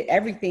reinvented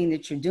everything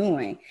that you're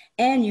doing.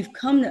 And you've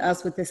come to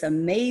us with this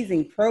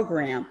amazing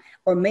program,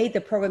 or made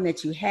the program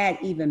that you had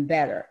even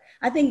better.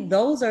 I think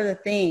those are the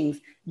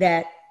things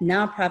that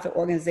nonprofit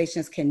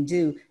organizations can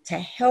do to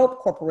help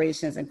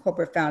corporations and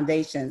corporate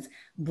foundations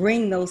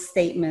bring those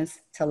statements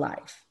to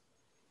life.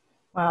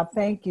 Wow,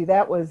 thank you.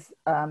 That was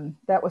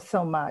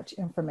so much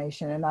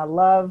information. And I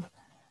love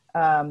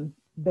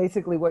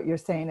basically what you're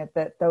saying,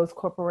 that those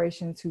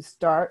corporations who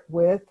start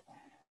with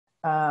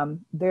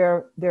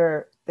their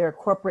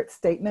corporate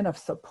statement of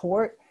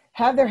support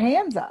have their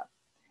hands up,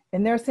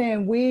 and they're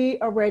saying, we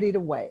are ready to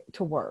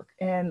work.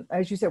 And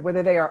as you said,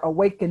 whether they are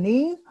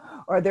awakening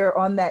or they're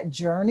on that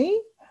journey,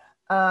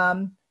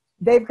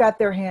 they've got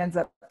their hands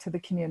up to the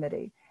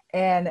community.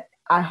 And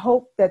I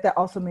hope that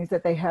also means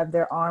that they have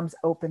their arms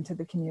open to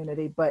the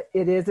community. But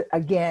it is,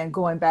 again,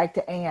 going back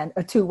to Ann,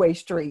 a two-way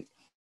street.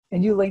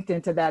 And you linked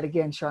into that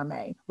again,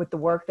 Charmaine, with the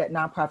work that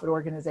nonprofit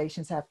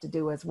organizations have to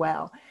do as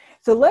well.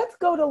 So let's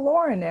go to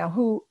Lauren now,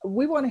 who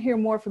we want to hear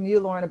more from you,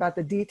 Lauren, about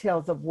the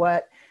details of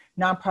what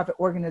nonprofit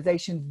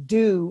organizations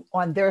do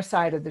on their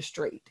side of the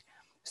street.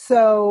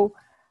 So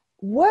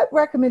what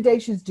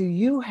recommendations do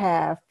you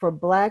have for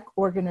Black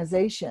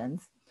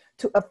organizations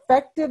to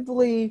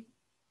effectively,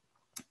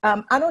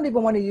 I don't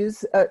even want to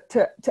use,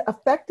 to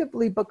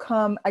effectively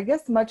become, I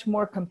guess, much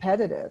more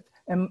competitive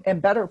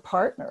and better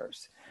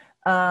partners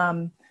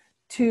for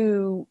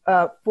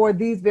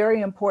these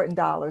very important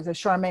dollars, as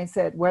Charmaine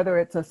said, whether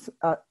it's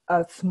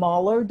a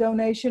smaller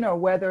donation or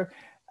whether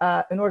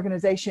an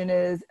organization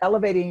is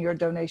elevating your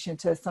donation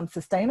to some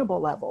sustainable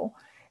level.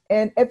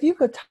 And if you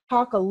could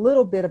talk a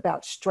little bit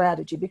about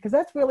strategy, because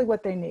that's really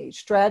what they need,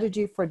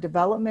 strategy for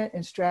development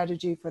and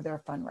strategy for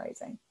their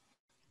fundraising.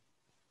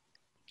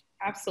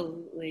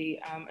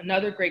 Absolutely.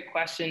 Another great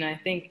question. I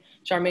think,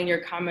 Charmaine,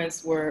 your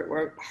comments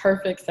were a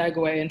perfect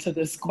segue into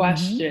this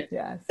question. Mm-hmm.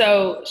 Yes.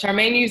 So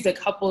Charmaine used a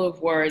couple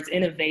of words,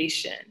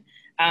 innovation.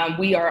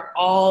 We are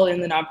all in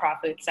the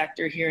nonprofit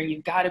sector here, and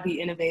you've got to be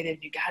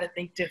innovative. You got to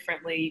think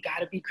differently. You got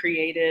to be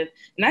creative.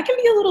 And that can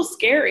be a little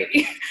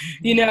scary.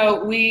 You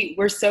know,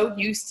 we're so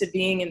used to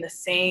being in the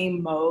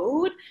same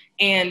mode.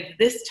 And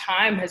this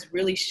time has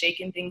really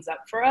shaken things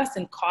up for us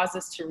and caused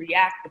us to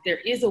react. But there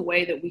is a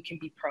way that we can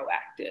be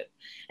proactive.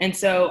 And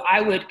so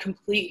I would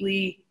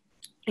completely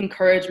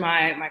encourage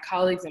my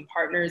colleagues and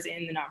partners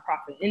in the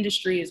nonprofit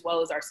industry, as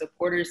well as our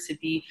supporters, to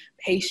be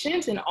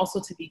patient and also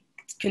to be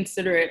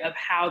considerate of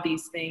how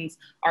these things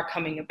are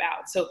coming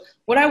about. So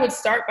what I would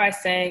start by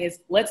saying is,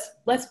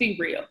 let's be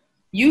real.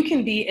 You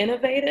can be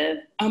innovative,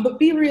 but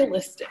be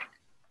realistic.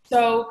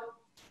 So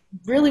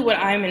really what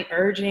I'm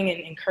urging and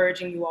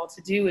encouraging you all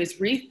to do is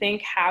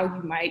rethink how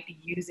you might be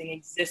using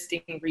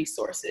existing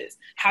resources,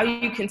 how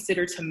you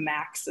consider to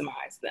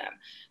maximize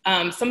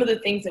them. Some of the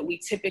things that we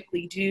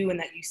typically do and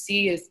that you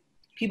see is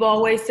people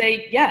always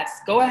say, yes,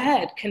 go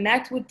ahead,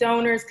 connect with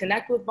donors,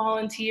 connect with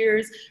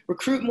volunteers,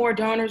 recruit more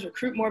donors,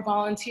 recruit more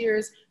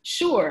volunteers.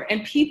 Sure,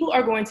 and people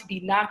are going to be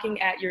knocking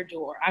at your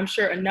door. I'm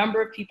sure a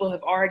number of people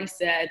have already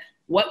said,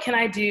 what can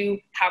I do?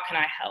 How can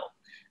I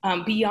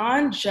help?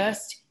 Beyond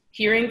just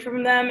hearing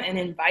from them and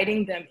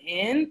inviting them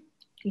in,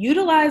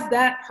 utilize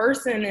that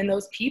person and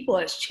those people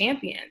as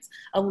champions.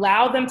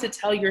 Allow them to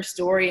tell your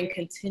story and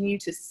continue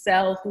to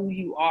sell who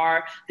you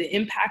are, the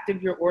impact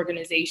of your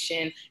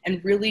organization, and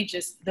really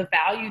just the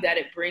value that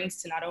it brings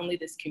to not only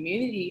this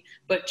community,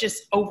 but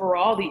just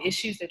overall the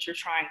issues that you're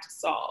trying to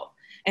solve.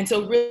 And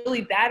so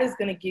really that is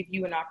going to give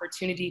you an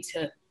opportunity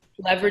to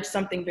leverage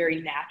something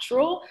very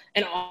natural,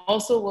 and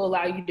also will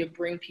allow you to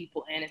bring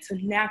people in. It's a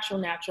natural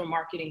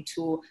marketing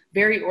tool,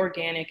 very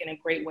organic, and a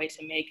great way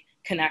to make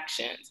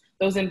connections.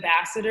 Those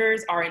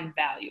ambassadors are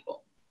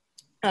invaluable.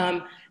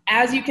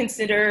 As you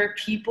consider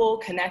people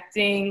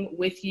connecting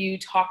with you,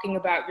 talking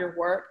about your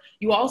work,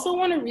 you also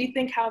want to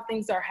rethink how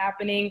things are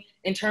happening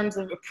in terms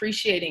of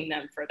appreciating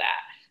them for that.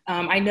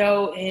 I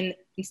know in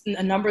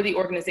a number of the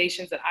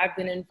organizations that I've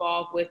been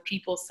involved with,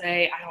 people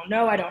say, I don't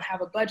know, I don't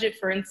have a budget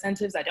for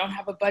incentives, I don't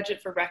have a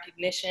budget for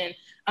recognition,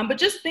 but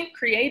just think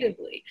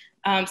creatively.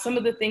 Some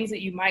of the things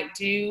that you might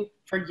do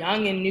for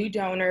young and new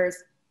donors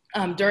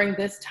during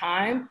this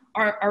time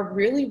are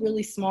really,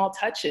 really small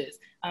touches.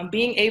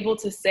 Being able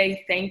to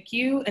say thank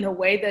you in a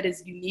way that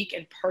is unique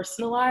and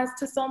personalized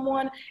to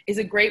someone is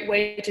a great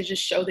way to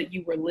just show that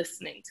you were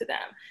listening to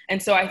them.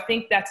 And so I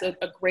think that's a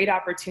great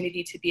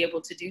opportunity to be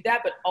able to do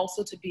that, but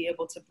also to be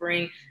able to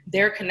bring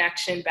their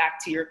connection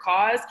back to your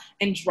cause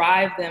and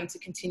drive them to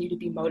continue to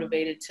be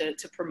motivated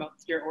to promote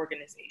your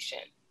organization.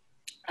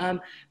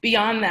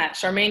 Beyond that,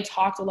 Charmaine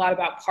talked a lot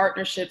about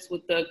partnerships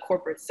with the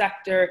corporate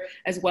sector,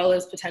 as well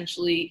as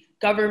potentially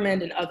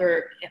government and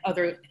other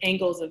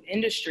angles of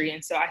industry.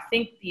 And so I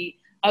think the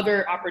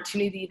other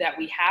opportunity that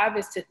we have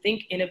is to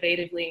think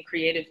innovatively and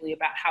creatively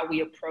about how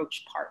we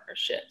approach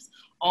partnerships.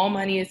 All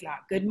money is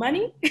not good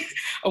money.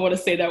 I want to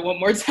say that one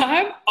more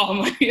time. All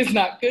money is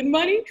not good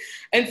money.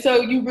 And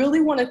so you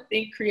really want to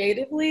think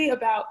creatively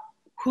about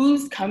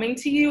who's coming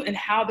to you and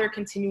how they're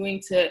continuing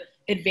to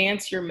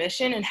advance your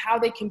mission and how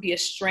they can be a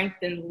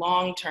strengthened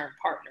long-term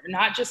partner,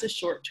 not just a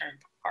short-term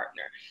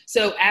partner.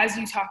 So as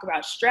you talk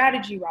about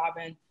strategy,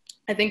 Robin,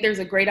 I think there's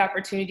a great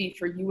opportunity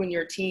for you and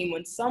your team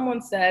when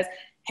someone says,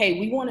 hey,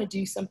 we want to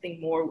do something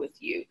more with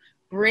you.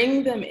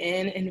 Bring them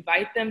in,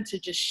 invite them to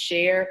just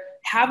share,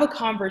 have a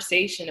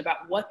conversation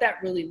about what that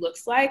really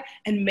looks like,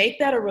 and make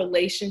that a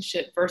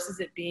relationship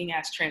versus it being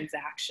as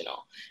transactional.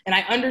 And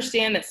I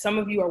understand that some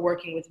of you are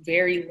working with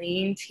very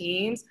lean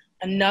teams.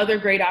 Another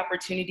great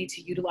opportunity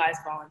to utilize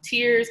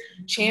volunteers,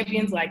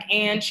 champions like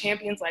Anne,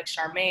 champions like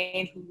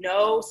Charmaine, who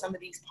know some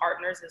of these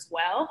partners as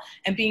well,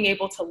 and being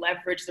able to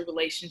leverage the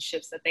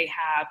relationships that they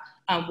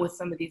have with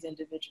some of these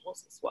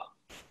individuals as well.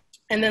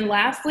 And then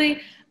lastly,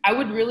 I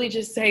would really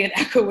just say and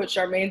echo what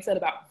Charmaine said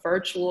about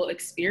virtual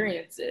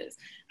experiences.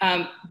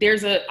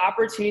 There's an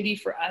opportunity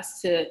for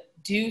us to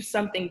do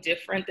something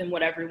different than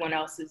what everyone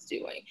else is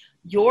doing.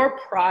 Your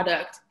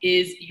product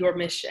is your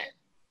mission.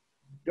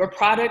 Your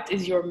product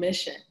is your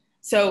mission.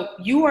 So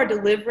you are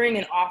delivering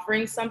and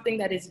offering something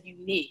that is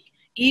unique,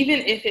 even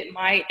if it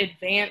might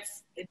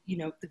advance,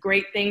 the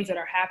great things that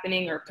are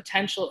happening or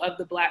potential of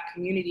the Black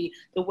community.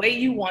 The way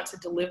you want to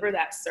deliver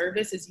that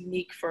service is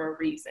unique for a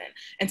reason.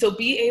 And so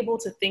be able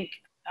to think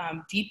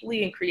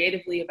deeply and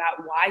creatively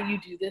about why you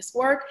do this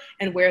work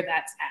and where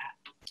that's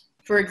at.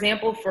 For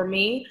example, for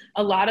me,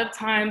 a lot of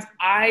times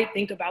I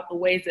think about the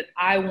ways that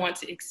I want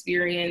to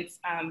experience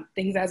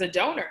things as a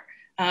donor.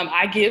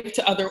 I give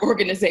to other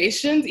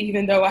organizations,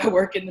 even though I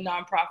work in the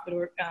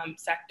nonprofit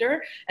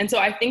sector. And so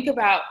I think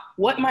about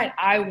what might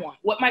I want?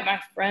 What might my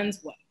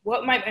friends want?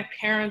 What might my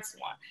parents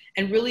want?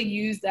 And really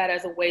use that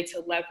as a way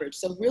to leverage.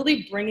 So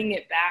really bringing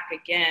it back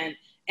again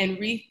and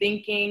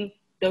rethinking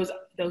those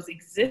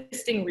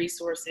existing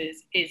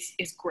resources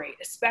is great,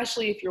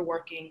 especially if you're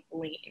working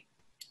lean.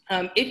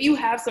 If you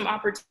have some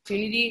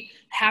opportunity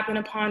happen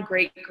upon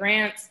great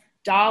grants,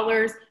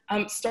 dollars,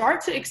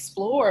 start to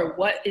explore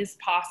what is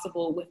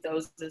possible with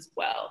those as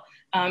well.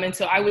 And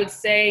so I would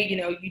say,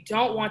 you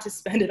don't want to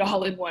spend it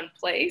all in one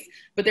place,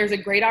 but there's a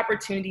great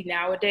opportunity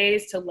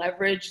nowadays to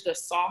leverage the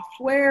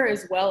software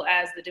as well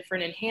as the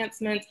different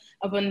enhancements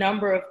of a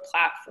number of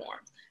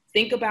platforms.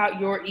 Think about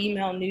your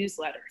email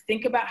newsletter.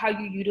 Think about how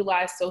you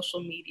utilize social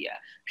media.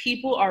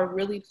 People are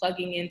really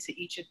plugging into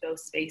each of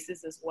those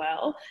spaces as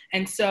well.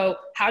 And so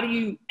how do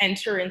you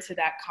enter into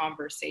that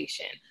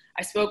conversation?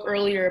 I spoke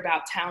earlier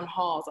about town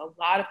halls.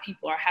 A lot of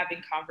people are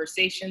having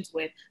conversations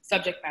with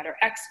subject matter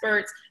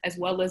experts as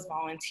well as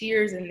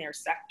volunteers in their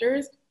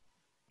sectors.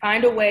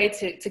 Find a way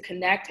to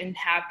connect and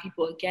have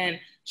people, again,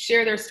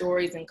 share their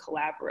stories and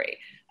collaborate.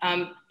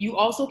 You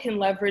also can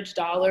leverage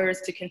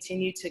dollars to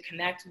continue to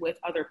connect with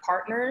other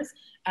partners,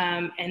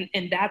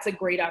 and that's a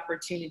great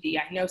opportunity.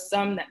 I know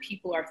some that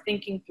people are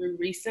thinking through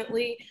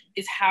recently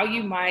is how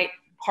you might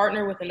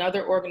partner with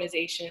another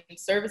organization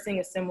servicing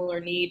a similar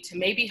need to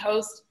maybe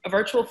host a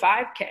virtual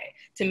 5K,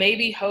 to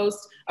maybe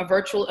host a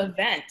virtual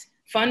event,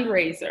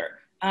 fundraiser.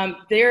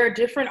 There are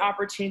different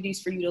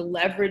opportunities for you to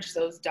leverage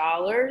those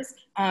dollars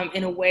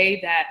in a way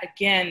that,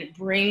 again,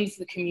 brings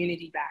the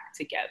community back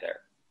together.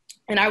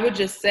 And I would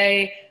just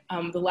say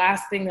the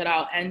last thing that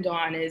I'll end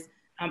on is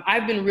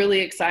I've been really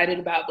excited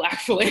about Black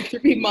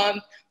Philanthropy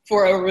Month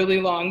for a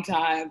really long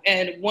time.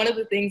 And one of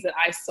the things that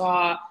I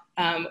saw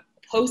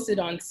posted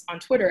on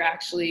Twitter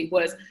actually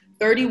was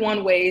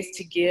 31 ways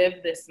to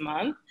give this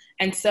month.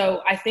 And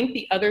so I think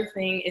the other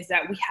thing is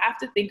that we have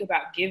to think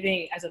about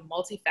giving as a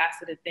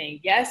multifaceted thing.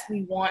 Yes,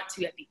 we want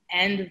to, at the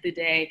end of the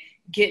day,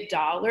 get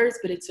dollars,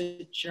 but it's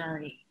a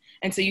journey.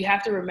 And so you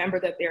have to remember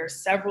that there are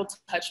several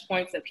touch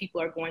points that people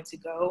are going to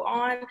go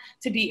on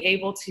to be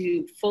able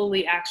to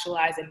fully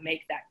actualize and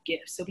make that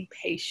gift. So be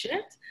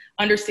patient,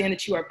 understand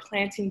that you are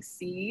planting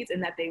seeds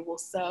and that they will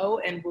sow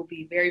and will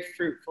be very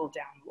fruitful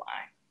down the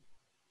line.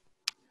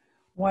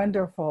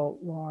 Wonderful,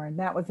 Lauren.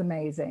 That was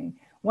amazing.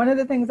 One of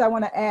the things I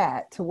want to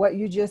add to what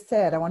you just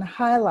said, I want to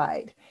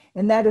highlight,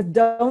 and that is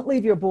don't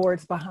leave your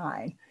boards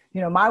behind.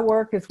 My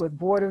work is with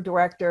board of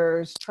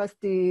directors,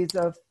 trustees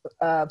of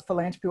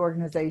philanthropy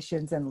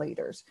organizations, and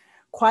leaders.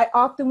 Quite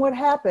often what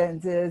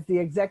happens is the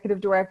executive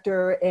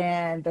director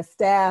and the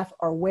staff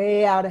are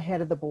way out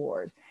ahead of the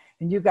board.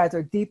 And you guys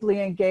are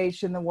deeply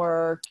engaged in the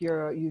work.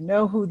 You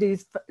know who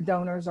these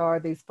donors are,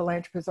 these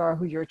philanthropists are,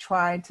 who you're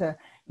trying to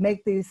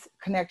make these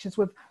connections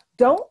with.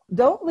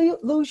 Don't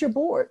lose your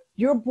board.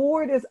 Your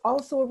board is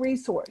also a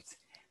resource.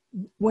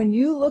 When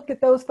you look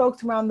at those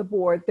folks around the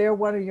board, they're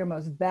one of your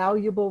most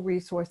valuable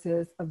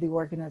resources of the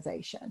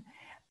organization.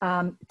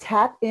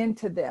 Tap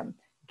into them,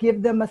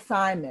 give them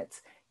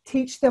assignments,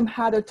 teach them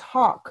how to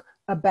talk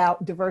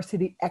about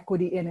diversity,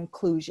 equity, and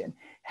inclusion.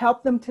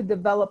 Help them to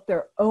develop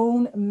their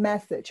own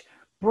message.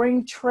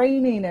 Bring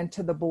training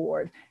into the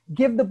board.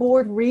 Give the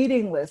board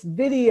reading lists,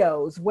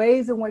 videos,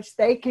 ways in which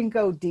they can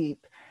go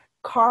deep.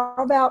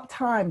 Carve out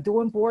time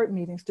during board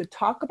meetings to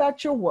talk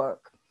about your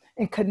work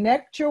and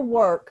connect your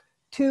work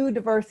to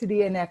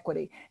diversity and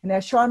equity. And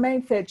as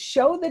Charmaine said,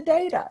 show the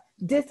data,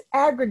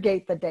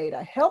 disaggregate the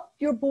data, help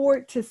your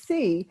board to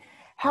see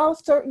how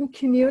certain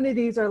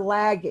communities are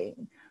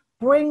lagging.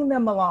 Bring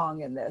them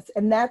along in this.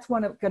 And that's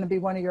going to be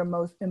one of your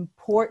most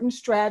important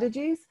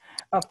strategies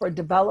for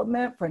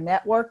development, for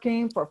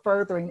networking, for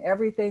furthering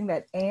everything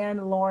that Anne,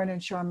 Lauren,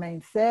 and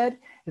Charmaine said,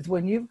 is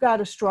when you've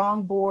got a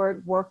strong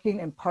board working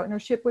in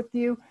partnership with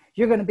you,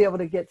 you're going to be able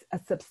to get a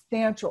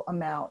substantial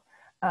amount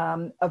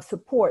of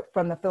support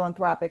from the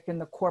philanthropic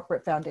and the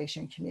corporate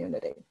foundation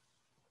community.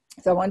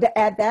 So I wanted to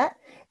add that.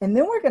 And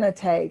then we're going to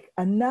take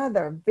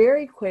another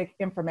very quick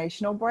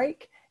informational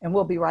break, and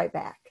we'll be right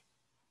back.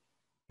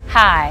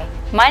 Hi,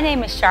 my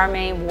name is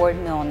Charmaine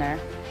Ward-Millner,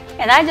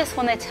 and I just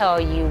want to tell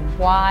you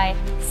why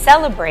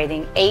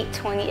celebrating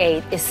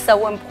 8/28 is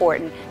so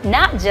important,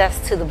 not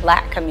just to the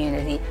Black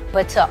community,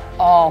 but to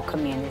all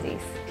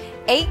communities.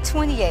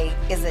 8/28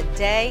 is a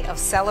day of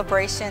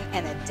celebration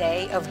and a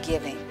day of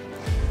giving.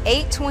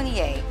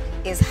 8/28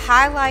 is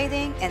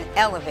highlighting and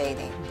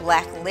elevating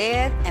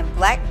Black-led and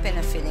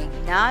Black-benefiting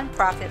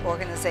nonprofit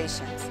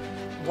organizations.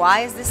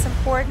 Why is this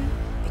important?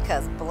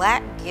 Because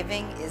Black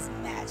giving is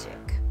magic.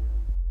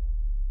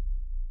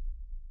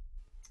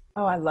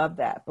 Oh, I love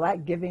that.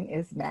 Black giving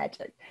is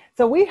magic.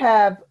 So we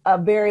have a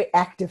very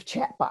active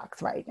chat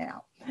box right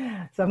now.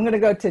 So I'm going to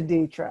go to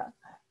Detria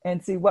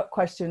and see what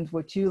questions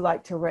would you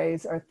like to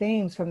raise or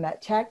themes from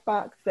that chat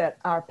box that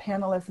our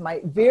panelists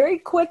might very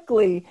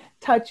quickly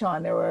touch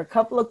on. There were a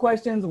couple of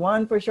questions,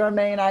 one for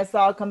Charmaine I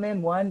saw come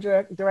in, one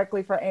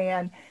directly for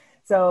Anne.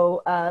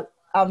 So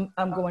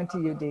I'm going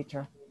to you,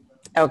 Detria.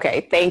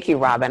 Okay, thank you,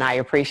 Robin. I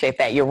appreciate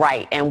that. You're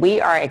right. And we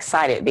are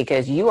excited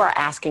because you are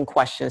asking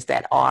questions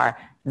that are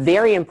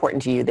very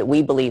important to you that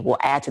we believe will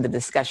add to the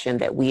discussion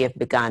that we have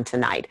begun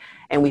tonight.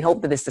 And we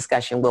hope that this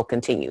discussion will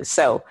continue.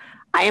 So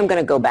I am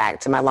going to go back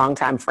to my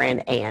longtime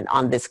friend, Anne,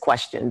 on this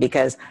question,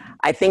 because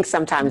I think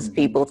sometimes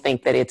people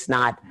think that it's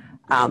not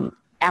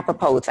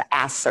apropos to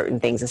ask certain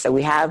things. And so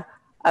we have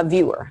a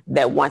viewer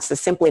that wants to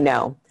simply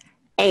know,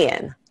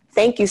 Anne,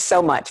 thank you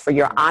so much for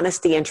your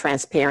honesty and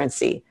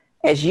transparency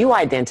as you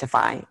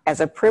identify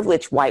as a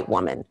privileged white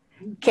woman.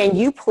 Can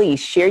you please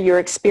share your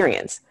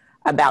experience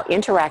about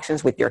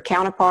interactions with your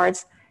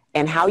counterparts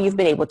and how you've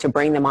been able to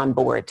bring them on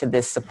board to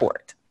this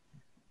support?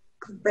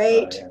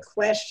 Great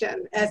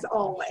question, as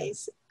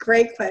always.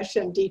 Great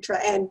question, Detria,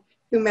 and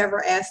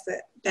whomever asked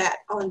that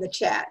on the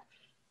chat.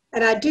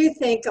 And I do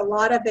think a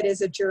lot of it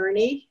is a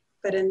journey,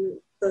 but in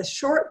the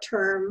short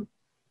term,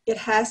 it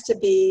has to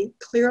be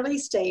clearly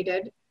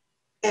stated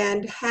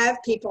and have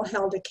people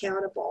held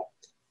accountable.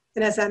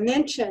 And as I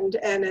mentioned,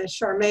 and as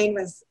Charmaine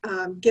was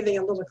giving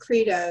a little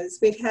credos,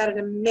 we've had an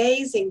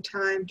amazing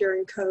time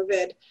during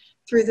COVID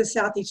through the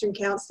Southeastern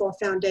Council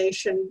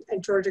Foundation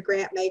and Georgia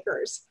Grant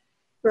Makers,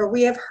 where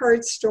we have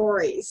heard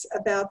stories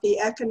about the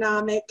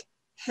economic,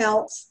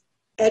 health,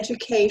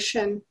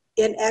 education,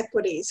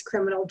 inequities,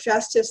 criminal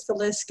justice, the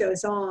list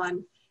goes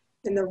on,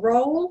 and the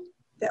role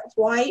that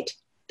white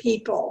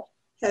people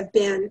have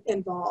been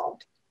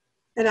involved.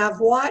 And I've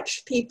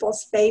watched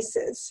people's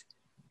faces,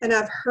 and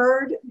I've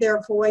heard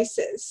their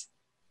voices,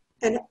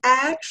 and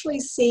actually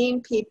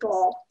seen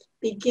people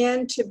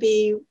begin to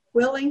be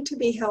willing to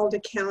be held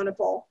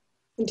accountable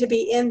and to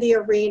be in the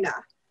arena,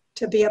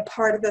 to be a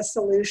part of the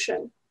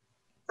solution.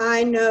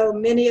 I know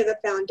many of the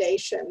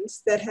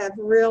foundations that have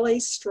really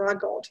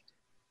struggled,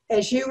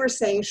 as you were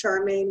saying,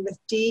 Charmaine, with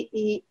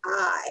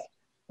DEI.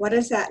 What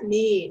does that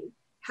mean?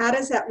 How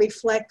does that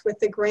reflect with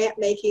the grant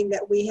making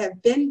that we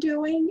have been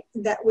doing,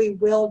 that we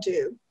will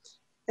do?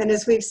 And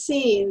as we've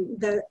seen,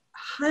 the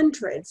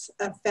hundreds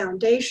of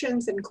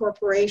foundations and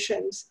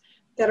corporations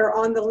that are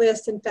on the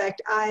list. In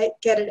fact, I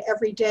get it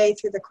every day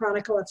through the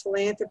Chronicle of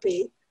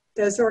Philanthropy,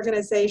 those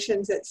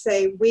organizations that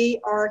say we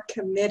are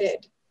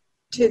committed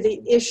to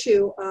the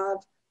issue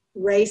of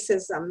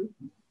racism,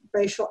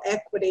 racial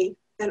equity,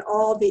 and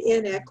all the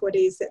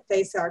inequities that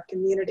face our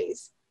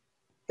communities.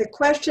 The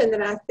question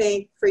that I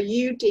think for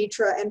you,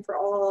 Detria, and for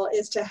all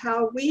is to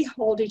how we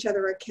hold each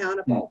other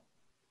accountable.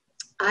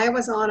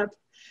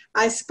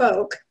 I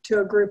spoke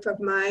to a group of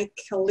my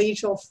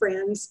collegial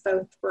friends,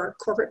 both for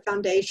corporate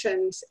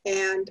foundations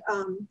and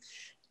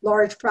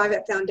large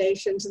private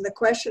foundations. And the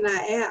question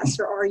I asked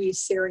are you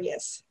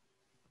serious?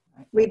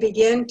 We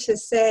begin to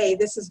say,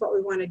 this is what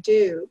we want to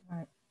do,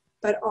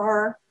 but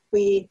are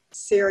we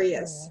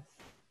serious?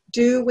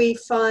 Do we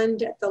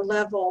fund at the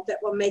level that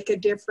will make a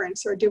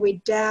difference, or do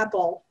we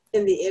dabble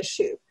in the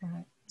issue?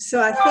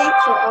 So I think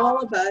for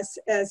all of us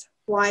as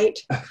white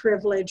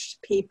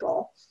privileged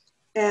people,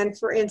 and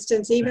for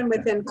instance, even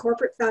within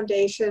corporate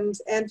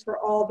foundations and for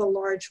all the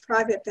large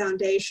private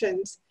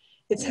foundations,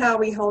 it's how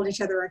we hold each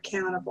other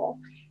accountable.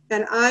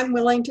 And I'm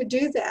willing to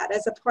do that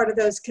as a part of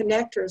those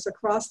connectors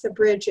across the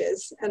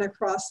bridges and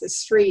across the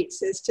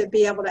streets, is to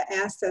be able to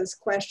ask those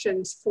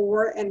questions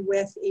for and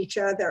with each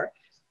other,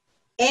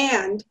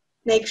 and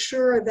make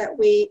sure that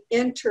we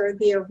enter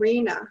the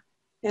arena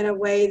in a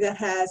way that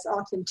has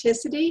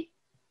authenticity,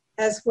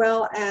 as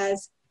well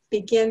as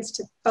begins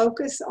to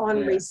focus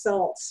on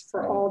results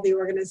for all the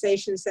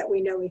organizations that we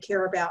know we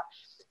care about.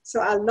 So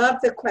I love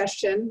the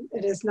question.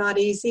 It is not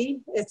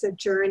easy. It's a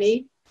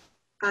journey.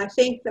 I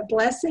think the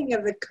blessing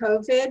of the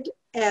COVID,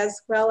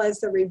 as well as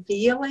the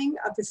revealing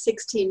of the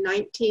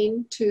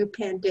 1619 two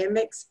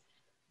pandemics,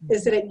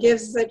 is that it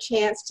gives us a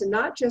chance to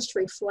not just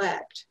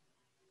reflect,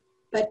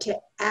 but to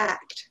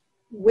act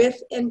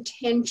with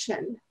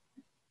intention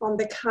on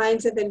the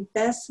kinds of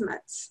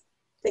investments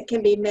that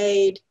can be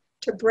made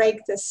to break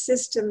the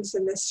systems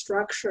and the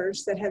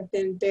structures that have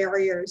been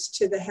barriers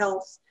to the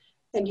health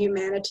and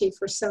humanity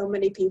for so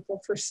many people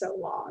for so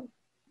long.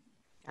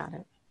 Got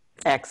it.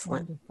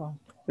 Excellent. Wonderful.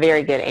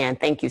 Very good, Ann.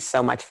 Thank you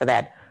so much for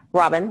that.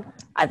 Robin,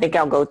 I think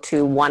I'll go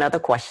to one other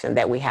question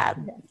that we have.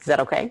 Is that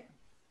okay?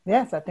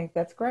 Yes, I think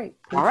that's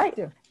great. Please All right.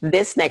 do.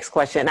 This next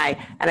question,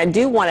 I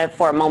do want to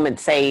for a moment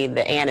say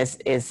that Ann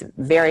is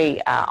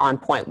very on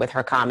point with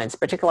her comments,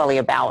 particularly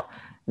about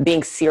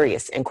being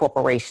serious in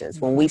corporations.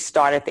 When we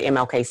started the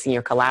MLK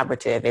Senior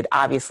Collaborative, it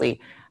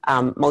obviously,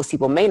 most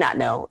people may not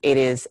know,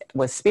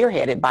 was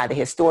spearheaded by the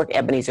historic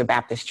Ebenezer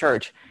Baptist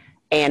Church.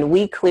 And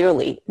we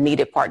clearly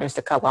needed partners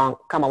to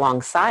come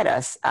alongside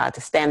us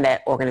to stand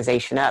that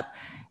organization up.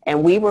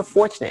 And we were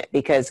fortunate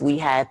because we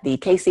had the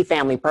Casey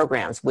Family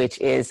Programs, which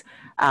is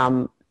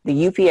the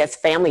UPS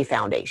Family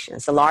Foundation.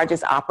 It's the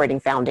largest operating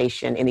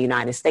foundation in the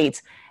United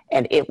States.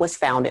 And it was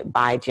founded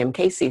by Jim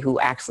Casey, who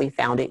actually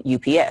founded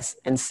UPS.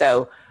 And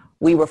so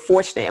we were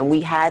fortunate, and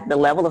we had the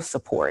level of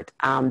support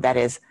that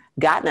has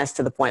gotten us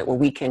to the point where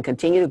we can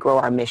continue to grow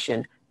our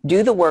mission,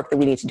 do the work that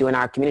we need to do in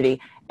our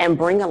community, and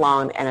bring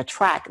along and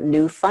attract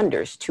new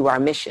funders to our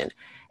mission.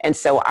 And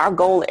so our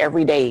goal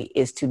every day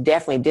is to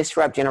definitely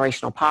disrupt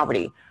generational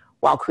poverty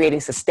while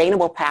creating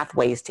sustainable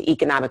pathways to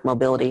economic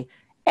mobility,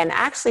 and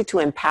actually to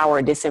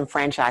empower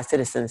disenfranchised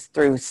citizens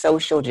through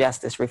social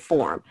justice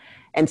reform.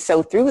 And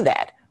so through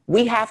that,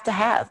 we have to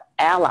have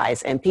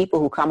allies and people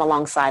who come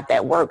alongside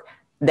that work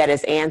that,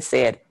 as Ann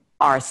said,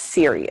 are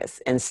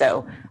serious. And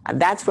so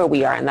that's where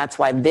we are. And that's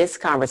why this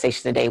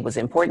conversation today was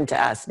important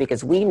to us,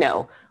 because we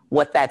know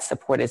what that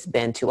support has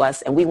been to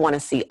us. And we want to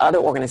see other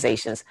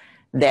organizations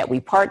that we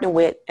partner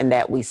with and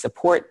that we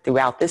support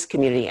throughout this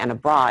community and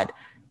abroad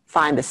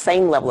find the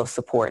same level of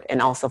support,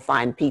 and also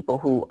find people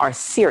who are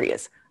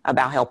serious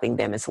about helping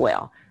them as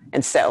well.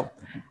 And so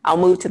I'll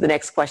move to the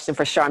next question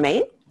for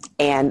Charmaine.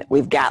 And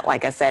we've got,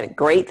 like I said,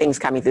 great things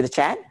coming through the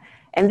chat.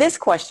 And this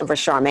question for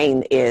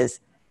Charmaine is,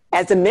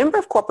 as a member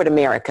of corporate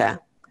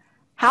America,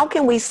 how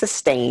can we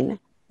sustain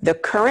the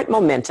current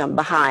momentum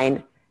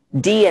behind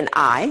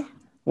D&I,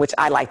 which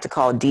I like to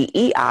call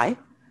DEI,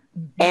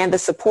 and the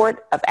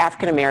support of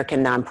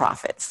African-American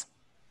nonprofits?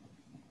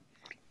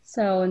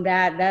 So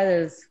that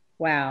is,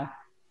 wow.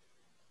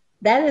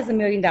 That is $1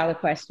 million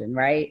question,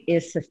 right?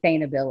 Is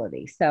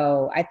sustainability.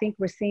 So I think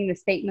we're seeing the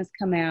statements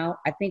come out.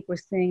 I think we're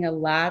seeing a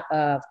lot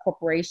of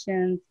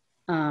corporations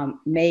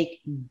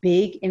make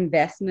big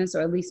investments,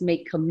 or at least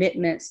make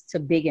commitments to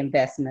big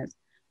investments.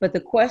 But the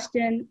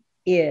question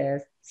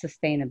is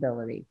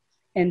sustainability.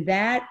 And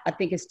that, I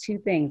think, is two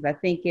things. I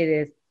think it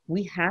is,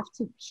 we have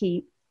to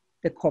keep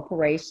the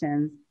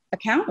corporations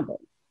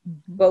accountable,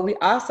 but we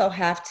also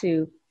have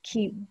to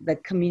keep the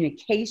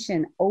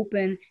communication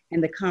open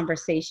and the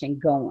conversation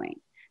going.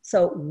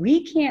 So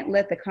we can't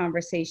let the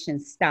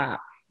conversation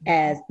stop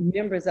as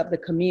members of the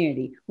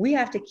community. We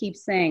have to keep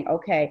saying,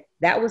 okay,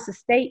 that was a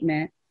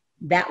statement,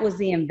 that was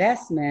the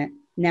investment,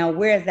 now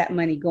where is that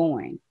money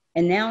going?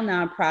 And now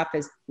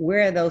nonprofits,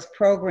 where are those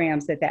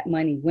programs that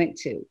money went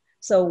to?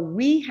 So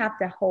we have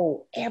to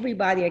hold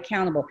everybody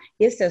accountable.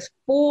 It's this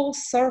full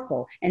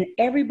circle, and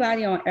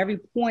everybody on every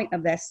point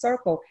of that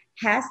circle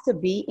has to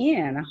be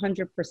in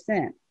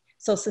 100%.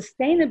 So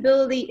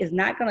sustainability is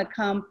not going to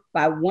come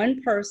by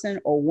one person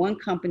or one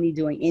company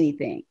doing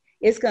anything.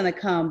 It's going to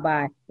come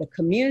by the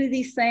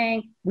community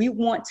saying, we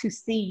want to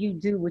see you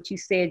do what you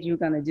said you're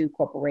going to do,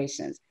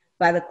 corporations.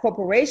 By the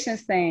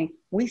corporations saying,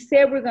 we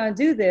said we're going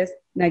to do this,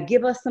 now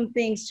give us some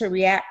things to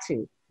react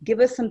to.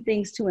 Give us some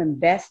things to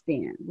invest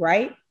in,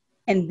 right?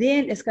 And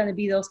then it's going to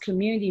be those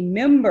community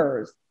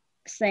members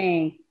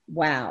saying,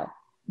 wow,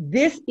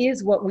 this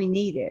is what we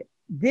needed.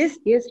 This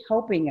is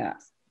helping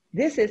us.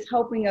 This is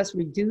helping us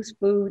reduce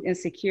food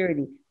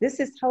insecurity.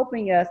 This is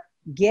helping us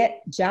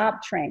get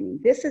job training.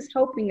 This is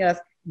helping us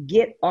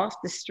get off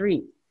the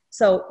street.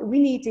 So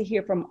we need to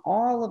hear from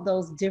all of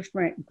those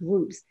different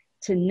groups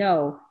to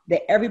know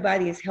that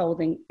everybody is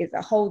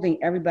holding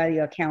everybody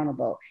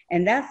accountable.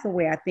 And that's the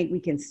way I think we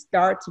can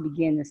start to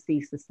begin to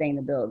see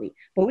sustainability.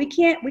 But we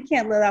can't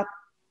let up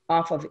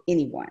off of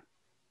anyone.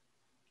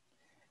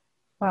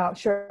 Wow,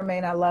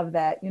 Charmaine, I love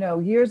that. You know,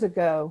 years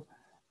ago,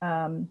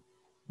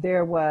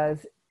 there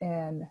was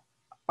an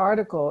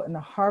article in the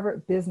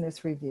Harvard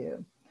Business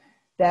Review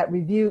that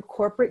reviewed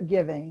corporate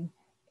giving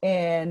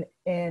in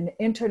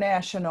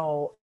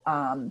international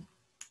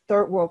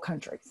third world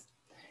countries.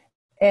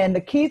 And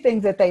the key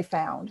things that they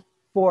found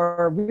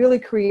for really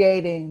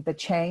creating the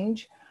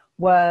change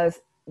was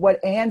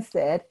what Ann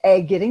said: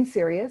 A, getting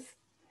serious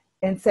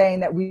and saying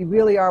that we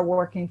really are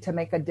working to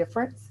make a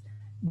difference;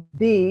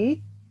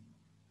 B,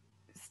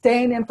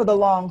 staying in for the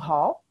long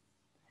haul,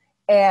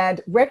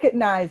 and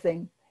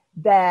recognizing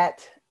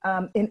that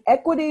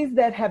inequities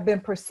that have been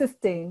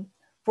persisting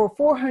for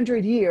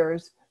 400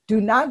 years do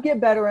not get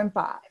better in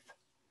 5.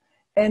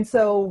 And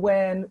so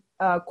when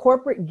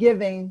corporate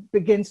giving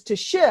begins to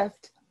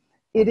shift,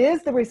 it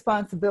is the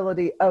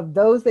responsibility of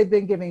those they've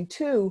been giving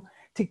to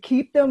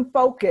keep them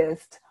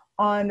focused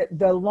on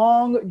the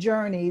long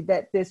journey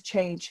that this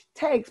change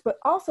takes, but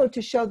also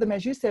to show them,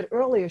 as you said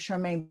earlier,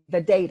 Charmaine,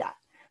 the data.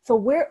 So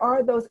where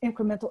are those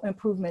incremental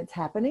improvements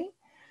happening?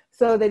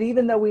 So that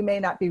even though we may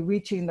not be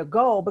reaching the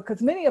goal,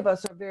 because many of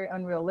us are very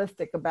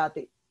unrealistic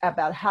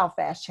about how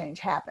fast change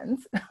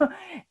happens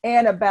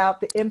and about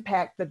the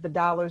impact that the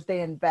dollars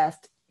they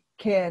invest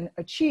can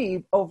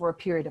achieve over a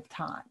period of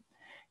time.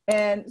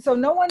 And so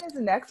no one is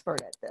an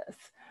expert at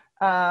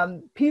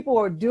this. People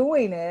are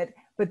doing it,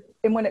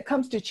 and when it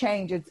comes to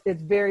change,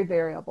 it's very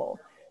variable.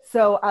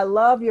 So I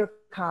love your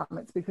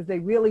comments because they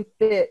really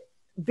fit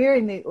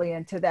very neatly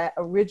into that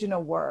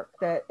original work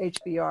that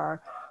HBR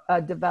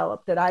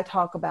developed that I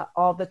talk about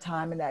all the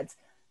time, and that's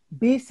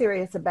be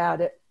serious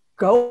about it,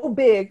 go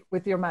big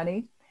with your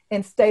money,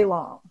 and stay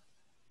long.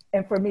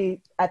 And for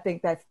me, I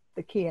think that's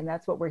the key, and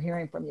that's what we're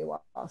hearing from you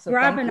all. So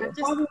Robin,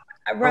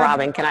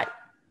 can I?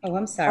 Oh,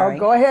 I'm sorry. Oh,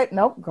 go ahead.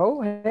 No,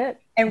 go ahead.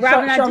 And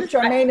Robin,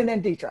 Charmaine and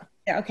then Detria.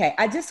 Okay,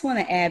 I just want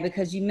to add,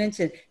 because you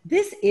mentioned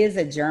this is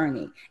a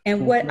journey.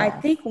 And what I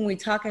think when we're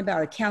talking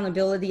about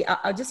accountability,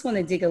 I just want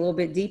to dig a little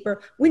bit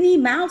deeper. We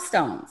need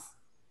milestones.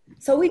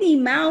 So we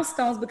need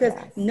milestones because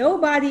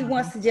nobody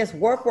wants to just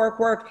work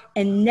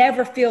and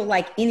never feel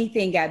like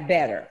anything got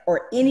better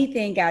or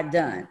anything got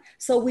done.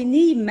 So we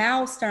need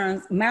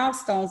milestones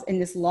in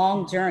this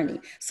long journey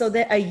so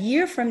that a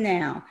year from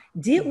now,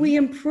 did we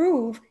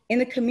improve in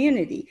the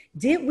community?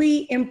 Did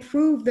we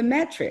improve the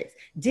metrics?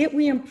 Did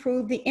we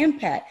improve the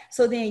impact?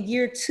 So then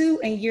year 2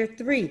 and year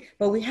 3,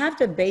 but we have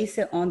to base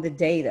it on the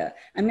data.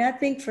 I mean, I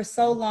think for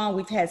so long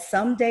we've had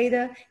some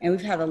data and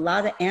we've had a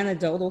lot of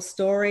anecdotal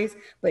stories,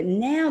 but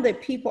now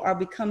that people are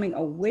becoming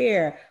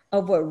aware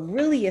of what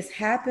really has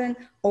happened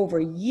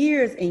over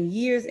years and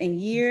years and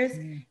years,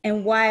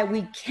 and why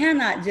we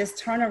cannot just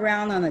turn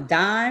around on a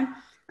dime.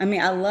 I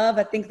mean,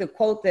 I think the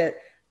quote that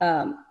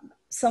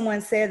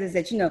someone said is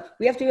that,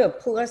 we have to be able to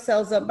pull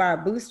ourselves up by our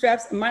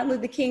bootstraps. And Martin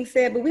Luther King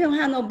said, but we don't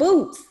have no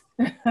boots.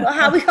 So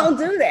how are we going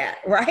to do that,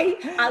 right?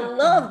 I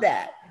love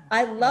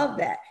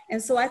that.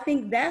 And so I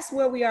think that's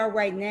where we are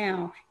right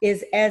now,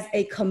 is as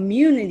a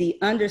community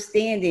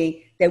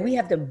understanding that we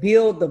have to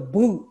build the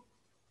boot,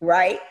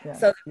 right?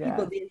 So that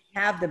people didn't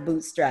have the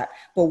bootstrap.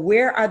 But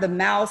where are the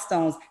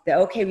milestones that,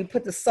 okay, we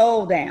put the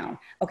sole down.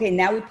 Okay,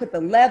 now we put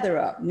the leather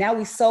up. Now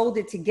we sold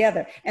it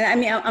together. And I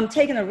mean, I'm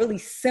taking a really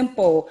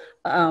simple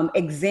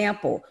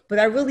example, but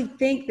I really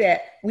think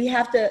that we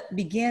have to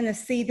begin to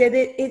see that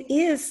it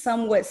is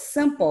somewhat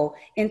simple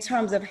in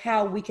terms of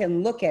how we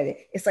can look at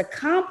it. It's a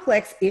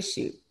complex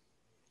issue.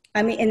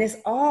 I mean, and it's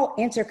all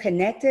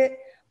interconnected.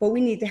 But we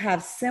need to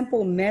have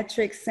simple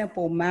metrics,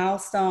 simple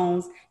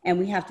milestones, and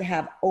we have to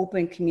have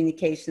open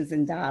communications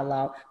and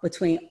dialogue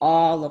between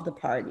all of the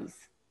parties.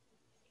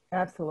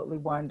 Absolutely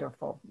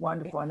wonderful,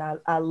 wonderful. And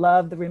I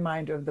love the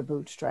reminder of the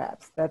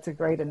bootstraps. That's a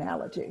great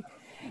analogy.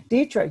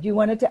 Detria, you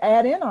wanted to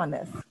add in on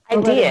this.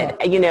 I did.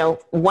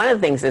 One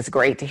of the things that's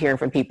great to hear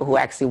from people who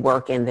actually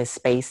work in this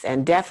space,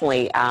 and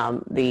definitely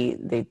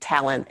the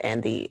talent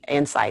and the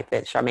insight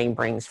that Charmaine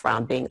brings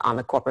from being on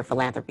the corporate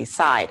philanthropy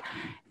side.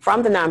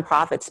 From the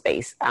nonprofit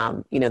space,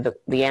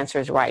 the answer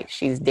is right.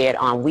 She's dead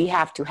on. We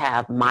have to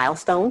have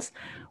milestones.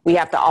 We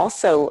have to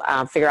also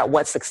figure out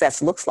what success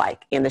looks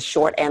like in the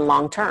short and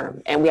long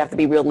term. And we have to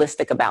be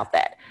realistic about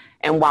that.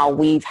 And while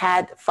we've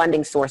had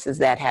funding sources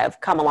that have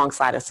come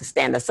alongside us to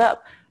stand us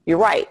up, you're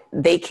right,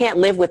 they can't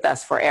live with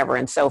us forever.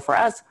 And so for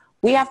us,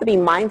 we have to be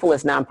mindful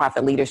as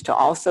nonprofit leaders to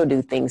also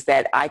do things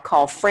that I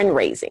call friend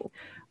raising.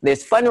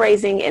 There's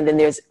fundraising and then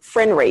there's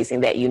friend raising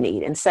that you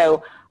need. And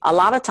so a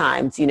lot of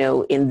times,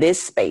 in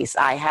this space,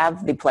 I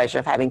have the pleasure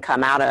of having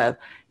come out of,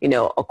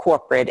 a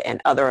corporate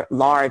and other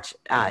large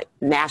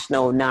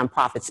national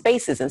nonprofit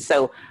spaces. And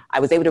so I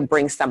was able to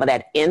bring some of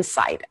that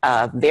insight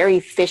of very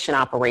efficient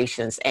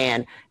operations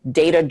and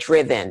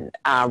data-driven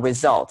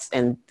results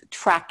and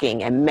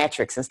tracking and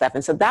metrics and stuff.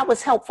 And so that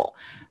was helpful.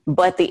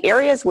 But the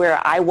areas where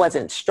I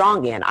wasn't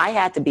strong in, I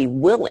had to be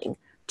willing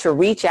to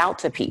reach out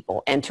to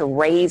people and to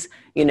raise,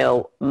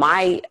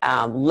 my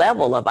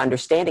level of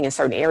understanding in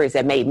certain areas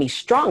that made me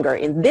stronger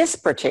in this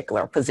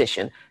particular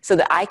position so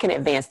that I can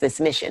advance this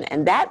mission.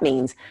 And that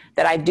means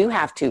that I do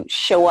have to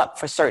show up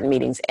for certain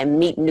meetings and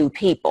meet new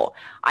people.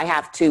 I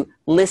have to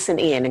listen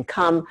in and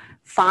come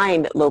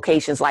find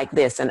locations like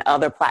this and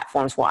other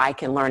platforms where I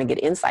can learn and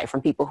get insight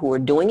from people who are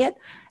doing it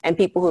and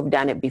people who have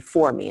done it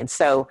before me. And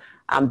so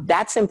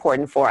that's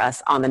important for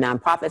us on the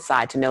nonprofit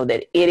side to know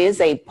that it is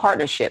a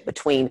partnership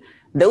between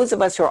those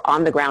of us who are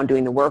on the ground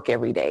doing the work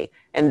every day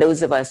and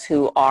those of us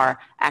who are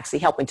actually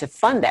helping to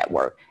fund that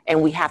work.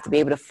 And we have to be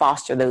able to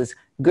foster those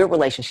good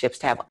relationships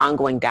to have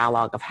ongoing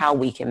dialogue of how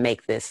we can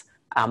make this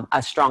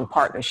a strong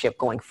partnership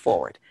going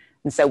forward.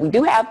 And so we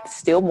do have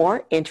still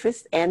more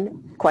interest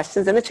and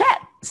questions in the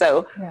chat.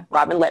 So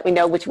Robin, let me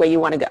know which way you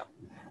want to go.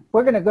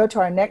 We're going to go to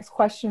our next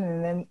question,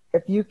 and then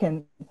if you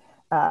can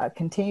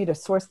continue to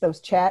source those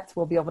chats,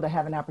 we'll be able to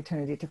have an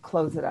opportunity to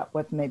close it up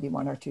with maybe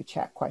 1 or 2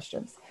 chat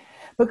questions.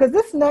 Because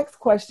this next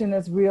question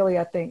is really,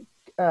 I think,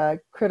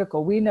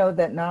 critical. We know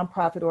that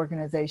nonprofit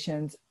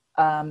organizations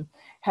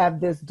have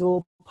this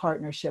dual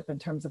partnership in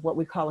terms of what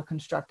we call a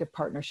constructive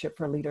partnership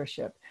for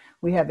leadership.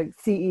 We have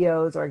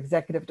CEOs or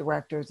executive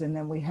directors, and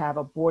then we have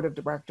a board of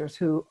directors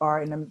who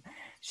are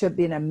should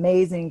be an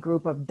amazing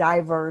group of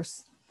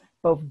diverse,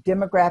 both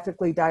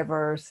demographically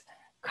diverse,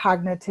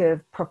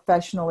 cognitive,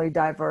 professionally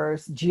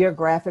diverse,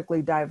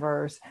 geographically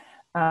diverse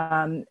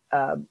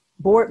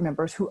board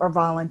members who are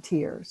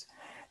volunteers.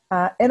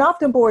 And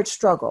often boards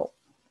struggle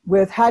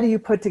with how do you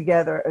put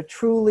together a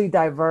truly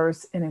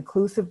diverse and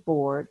inclusive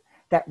board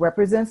that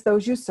represents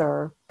those you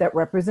serve, that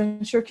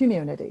represents your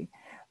community.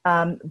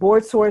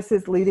 Board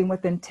sources leading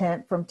with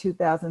intent from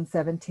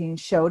 2017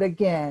 showed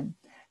again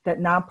that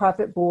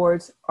nonprofit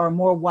boards are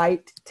more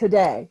white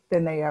today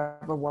than they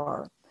ever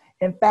were.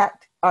 In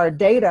fact, our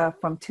data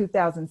from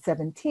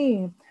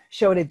 2017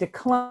 showed a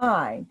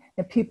decline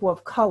in people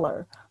of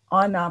color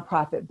on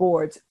nonprofit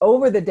boards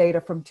over the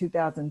data from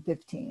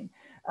 2015.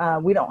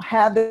 We don't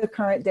have the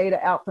current data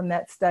out from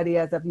that study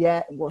as of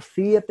yet. We'll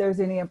see if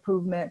there's any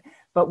improvement,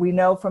 but we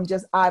know from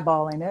just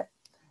eyeballing it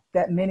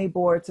that many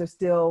boards are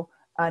still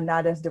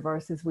not as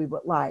diverse as we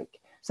would like.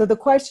 So the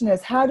question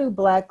is, how do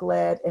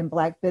Black-led and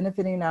Black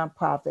benefiting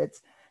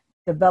nonprofits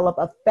develop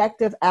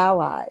effective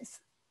allies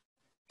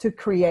to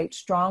create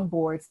strong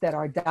boards that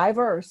are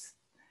diverse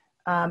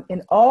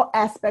in all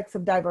aspects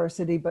of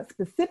diversity, but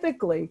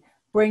specifically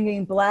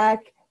bringing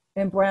Black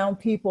and brown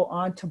people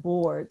onto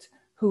boards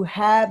who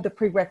have the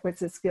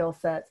prerequisite skill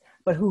sets,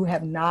 but who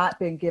have not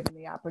been given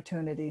the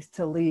opportunities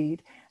to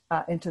lead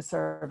and to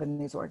serve in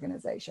these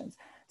organizations.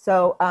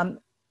 So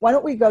why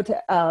don't we go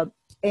to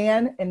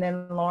Anne and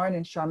then Lauren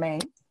and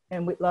Charmaine,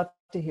 and we'd love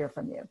to hear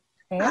from you.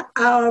 Anne?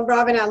 Oh,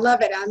 Robin, I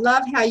love it. I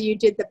love how you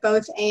did the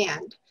both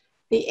and.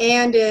 The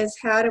and is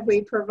how do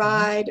we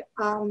provide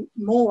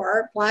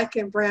more Black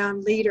and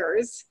brown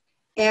leaders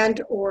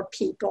and or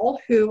people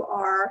who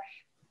are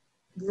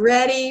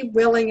ready,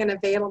 willing, and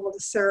available to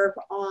serve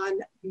on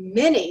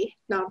many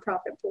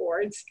nonprofit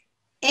boards,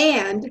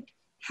 and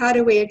how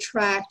do we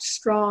attract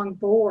strong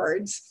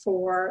boards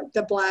for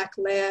the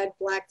Black-led,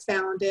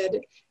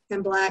 Black-founded,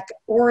 and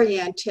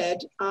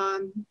Black-oriented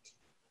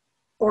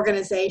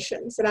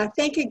organizations. And I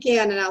think,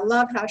 again, and I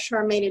love how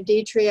Charmaine and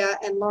Detria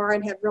and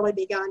Lauren have really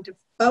begun to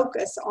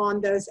focus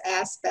on those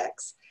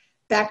aspects.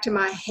 Back to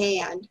my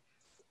hand.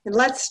 And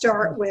let's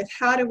start with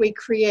how do we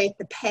create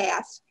the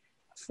path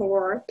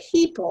for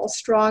people,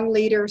 strong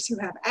leaders who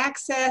have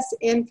access,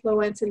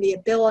 influence, and the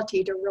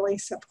ability to really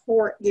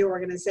support the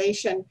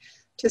organization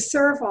to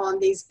serve on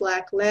these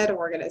Black-led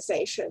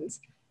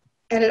organizations.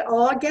 And it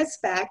all gets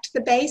back to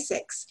the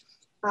basics.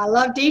 I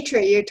love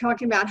Detria, you're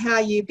talking about how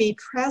you be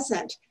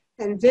present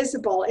and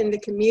visible in the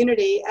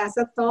community as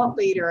a thought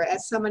leader,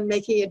 as someone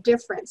making a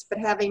difference, but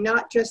having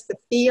not just the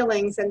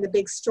feelings and the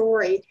big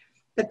story,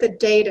 but the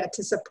data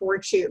to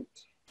support you.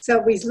 So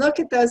we look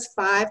at those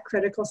 5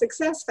 critical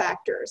success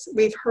factors.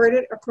 We've heard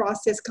it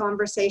across this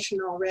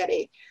conversation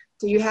already.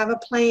 Do you have a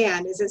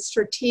plan? Is it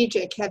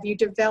strategic? Have you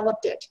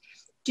developed it?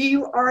 Do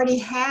you already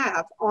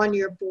have on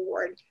your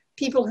board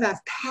people who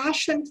have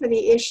passion for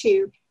the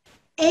issue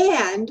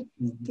and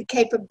the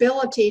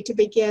capability to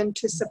begin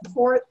to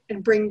support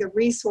and bring the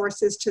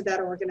resources to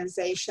that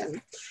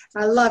organization?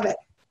 I love it.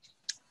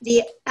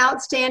 The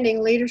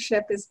outstanding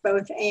leadership is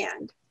both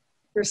and.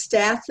 Your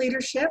staff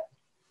leadership,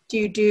 do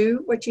you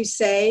do what you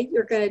say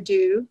you're going to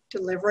do,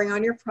 delivering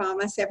on your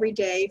promise every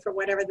day for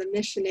whatever the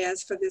mission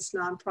is for this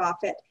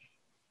nonprofit?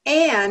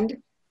 And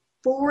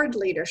board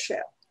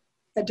leadership,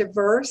 a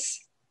diverse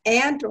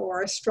and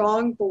or a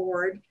strong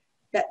board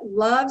that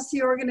loves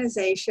the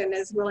organization,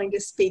 is willing to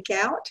speak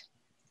out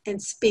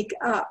and speak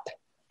up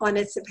on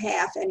its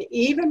behalf. And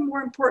even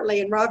more importantly,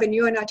 and Robin,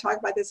 you and I talk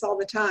about this all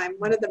the time,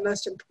 one of the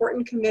most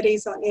important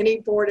committees on any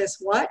board is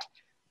what?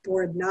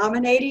 Board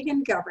nominating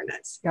and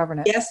governance.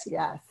 Governance. Yes.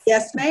 Yes.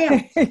 Yes,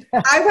 ma'am.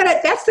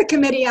 That's the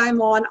committee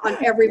I'm on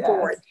every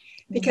board,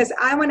 because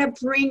I want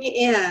to bring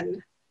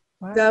in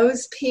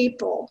those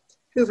people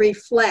who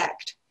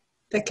reflect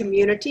the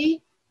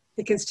community,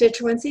 the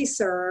constituency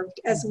served,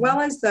 as well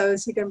as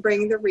those who can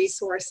bring the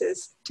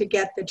resources to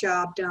get the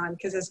job done.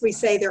 Because as we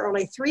say, there are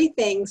only 3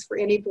 things for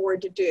any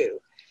board to do: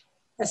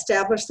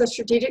 establish the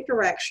strategic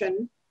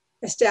direction,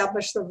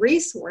 establish the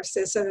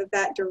resources so that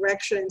that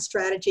direction and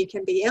strategy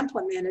can be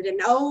implemented, and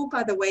oh,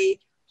 by the way,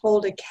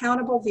 hold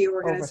accountable the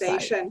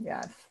organization. Oversight,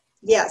 yes.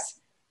 Yes,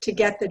 to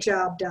get the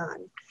job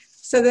done.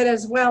 So that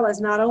as well as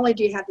not only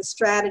do you have the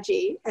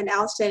strategy and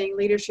outstanding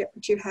leadership,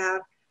 but you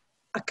have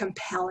a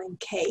compelling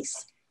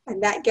case.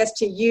 And that gets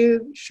to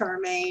you,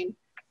 Charmaine,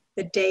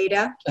 the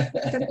data,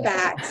 the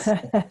facts,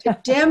 to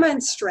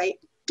demonstrate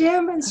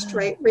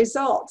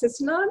results.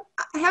 It's not,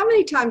 how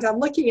many times I'm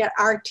looking at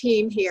our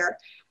team here,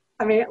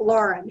 I mean,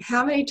 Lauren,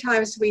 how many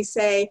times do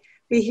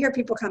we hear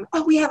people come,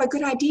 oh, we have a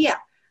good idea.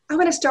 I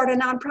want to start a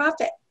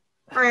nonprofit.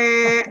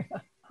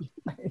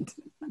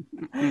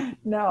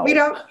 No. We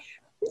don't,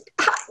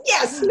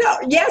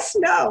 yes,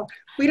 no.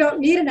 We don't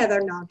need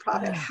another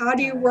nonprofit. How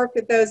do you work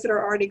with those that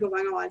are already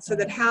going on so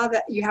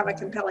that you have a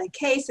compelling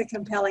case, a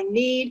compelling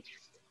need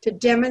to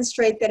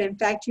demonstrate that in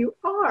fact you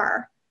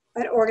are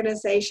an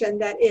organization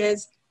that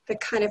is the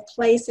kind of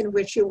place in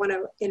which you want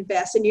to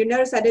invest. And you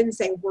notice I didn't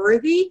say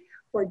worthy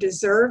or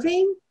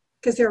deserving,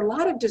 because there are a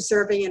lot of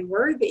deserving and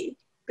worthy,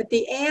 but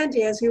the and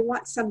is we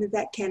want something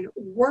that can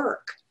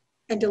work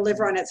and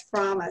deliver on its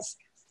promise.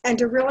 And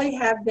to really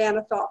have then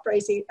a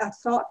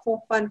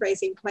thoughtful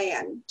fundraising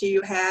plan. Do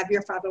you have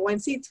your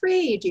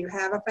 501c3? Do you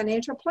have a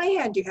financial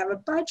plan? Do you have a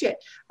budget?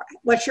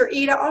 What's your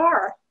E to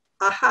R?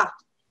 Aha,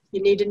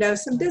 you need to know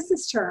some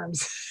business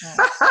terms.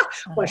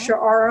 What's your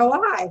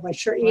ROI?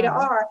 What's your E to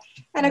R?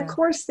 And of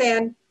course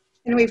then,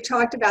 and we've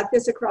talked about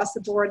this across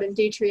the board, and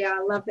Detria,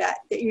 I love that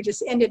you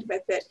just ended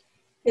with it,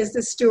 is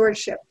the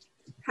stewardship.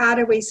 How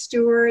do we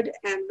steward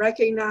and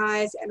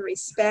recognize and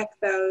respect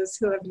those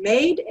who have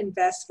made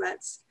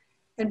investments,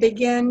 and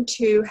begin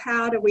to,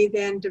 how do we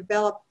then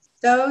develop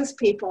those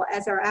people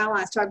as our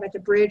allies, talking about the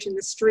bridge and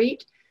the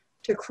street,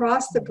 to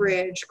cross the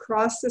bridge,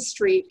 cross the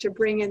street, to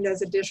bring in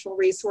those additional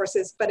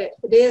resources. But it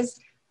is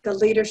the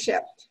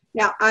leadership.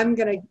 Now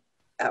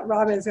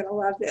Robin is gonna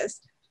love this.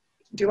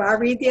 Do I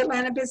read the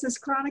Atlanta Business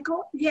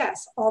Chronicle?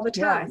 Yes, all the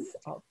time.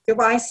 Yes.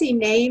 Do I see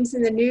names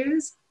in the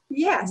news?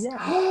 Yes.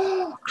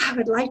 Oh, I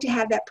would like to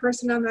have that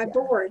person on my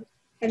board.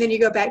 And then you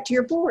go back to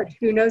your board.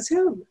 Who knows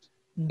whom?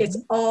 It's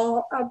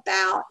all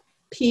about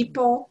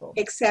people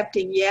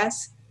accepting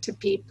yes to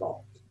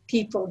people,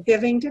 people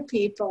giving to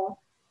people,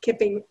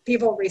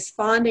 people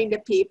responding to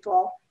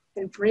people,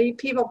 and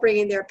people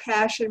bringing their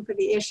passion for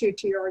the issue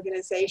to your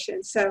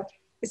organization. So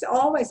it's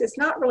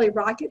not really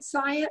rocket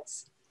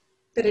science,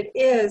 but it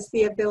is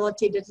the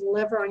ability to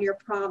deliver on your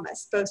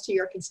promise, both to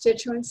your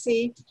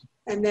constituency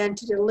and then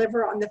to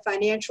deliver on the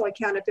financial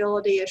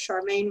accountability, as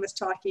Charmaine was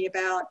talking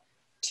about,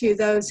 to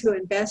those who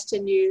invest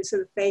in you so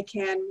that they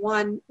can,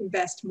 one,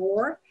 invest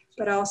more,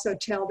 but also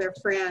tell their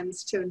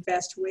friends to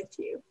invest with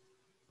you.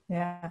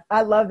 Yeah,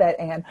 I love that,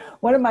 Anne.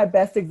 One of my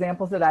best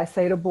examples that I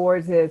say to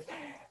boards is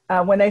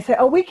when they say,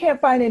 oh, we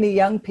can't find any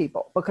young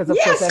people, because of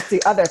course that's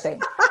the other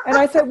thing. And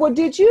I said, well,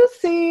 did you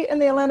see in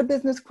the Atlanta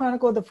Business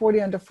Chronicle, the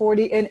 40 under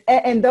 40?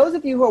 And those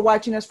of you who are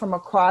watching us from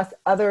across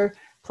other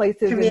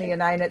places in the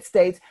United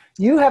States,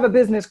 you have a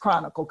business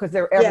chronicle because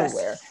they're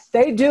everywhere.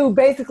 They do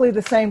basically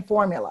the same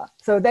formula.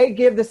 So they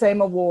give the same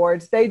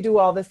awards. They do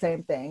all the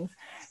same things.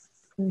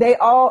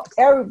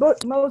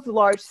 Most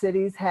large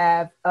cities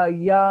have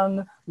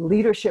young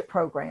leadership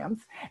programs.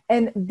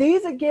 And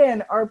these,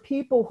 again, are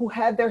people who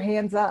have their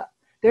hands up.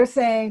 They're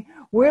saying,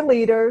 we're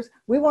leaders.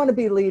 We want to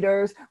be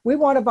leaders. We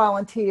want to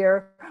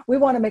volunteer. We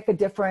want to make a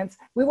difference.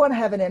 We want to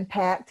have an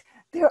impact.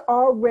 They're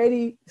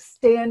already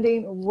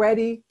standing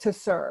ready to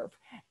serve.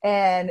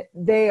 And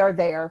they are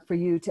there for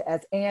you to,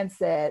 as Anne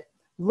said,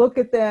 look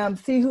at them,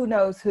 see who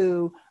knows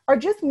who, or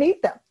just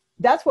meet them.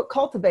 That's what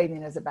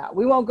cultivating is about.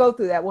 We won't go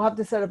through that. We'll have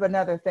to set up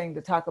another thing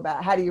to talk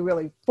about how do you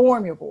really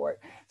form your board.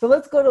 So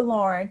let's go to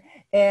Lauren,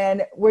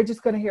 and we're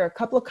just going to hear a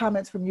couple of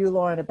comments from you,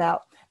 Lauren,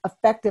 about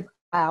effective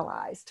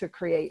allies to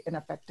create an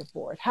effective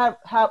board.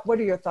 What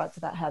are your thoughts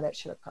about how that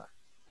should occur?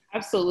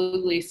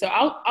 Absolutely. So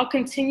I'll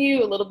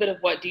continue a little bit of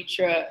what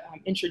Detria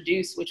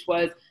introduced, which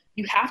was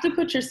you have to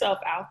put yourself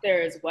out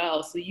there as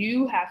well. So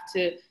you have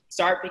to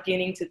start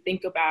beginning to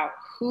think about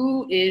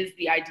who is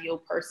the ideal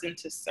person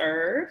to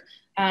serve.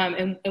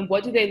 And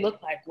what do they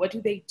look like? What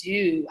do they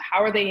do?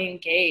 How are they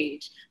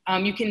engaged?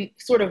 You can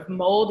sort of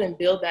mold and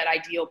build that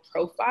ideal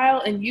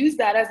profile and use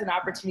that as an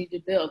opportunity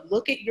to build.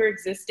 Look at your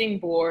existing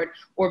board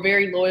or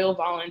very loyal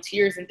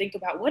volunteers and think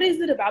about what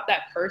is it about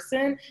that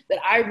person that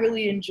I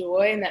really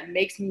enjoy and that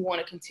makes me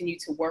want to continue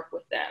to work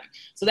with them.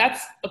 So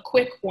that's a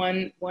quick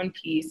one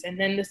piece. And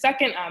then the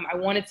second, I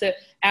wanted to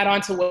add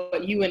on to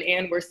what you and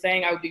Anne were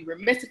saying. I would be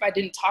remiss if I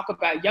didn't talk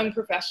about young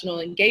professional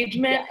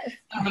engagement,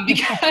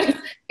 because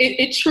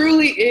it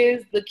truly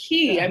is the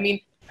key. I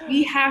mean,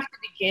 we have to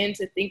begin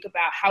to think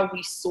about how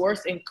we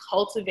source and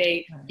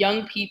cultivate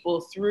young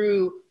people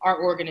through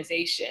our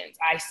organizations.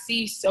 I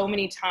see so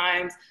many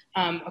times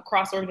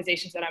across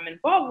organizations that I'm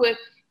involved with,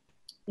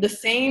 the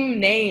same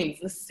names,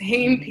 the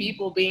same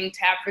people being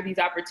tapped for these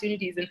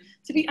opportunities. And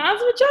to be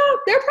honest with y'all,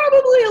 they're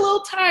probably a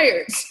little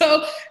tired.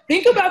 So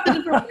think about the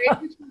different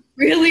ways you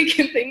really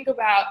can think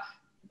about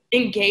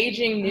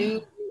engaging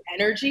new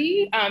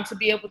energy to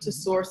be able to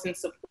source and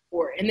support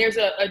support. And there's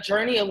a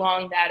journey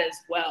along that as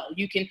well.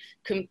 You can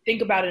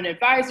think about an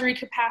advisory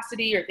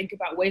capacity or think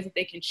about ways that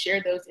they can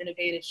share those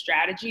innovative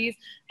strategies.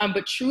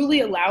 But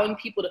truly allowing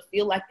people to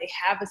feel like they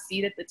have a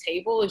seat at the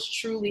table is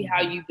truly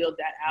how you build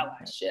that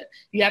allyship.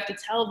 You have to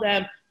tell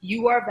them,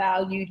 you are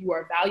valued, you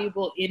are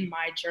valuable in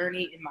my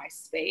journey, in my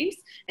space.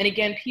 And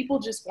again, people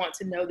just want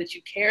to know that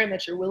you care and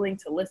that you're willing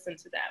to listen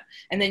to them.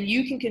 And then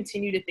you can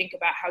continue to think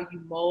about how you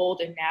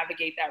mold and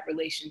navigate that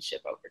relationship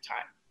over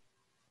time.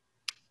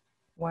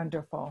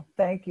 Wonderful.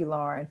 Thank you,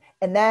 Lauren.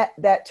 And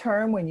that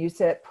term, when you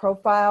said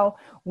profile,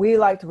 we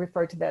like to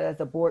refer to that as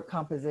a board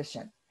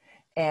composition.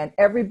 And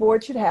every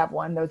board should have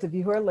one, those of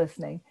you who are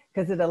listening,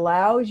 because it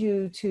allows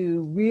you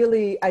to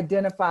really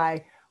identify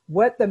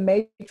what the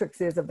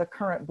matrix is of the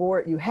current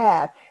board you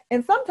have.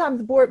 And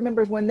sometimes board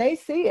members, when they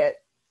see it,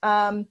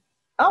 oh,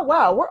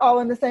 wow, we're all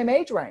in the same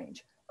age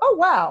range. Oh,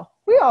 wow,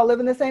 we all live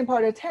in the same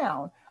part of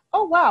town.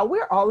 Oh, wow,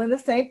 we're all in the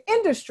same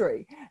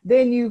industry.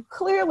 Then you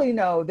clearly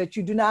know that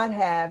you do not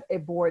have a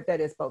board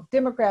that is both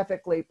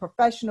demographically,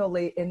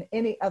 professionally, in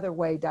any other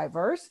way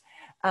diverse.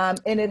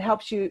 And it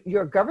helps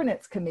your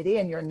governance committee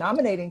and your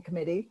nominating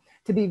committee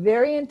to be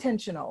very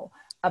intentional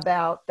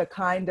about the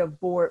kind of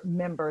board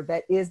member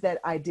that is that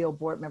ideal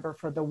board member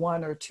for the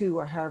 1 or 2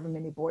 or however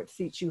many board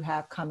seats you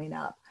have coming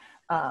up,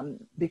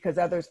 because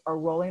others are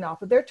rolling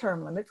off of their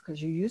term limits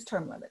because you use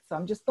term limits. So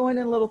I'm just throwing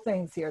in little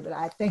things here that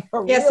I think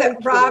are yes, really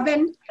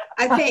Robin,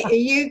 I think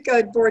you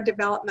go to board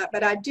development,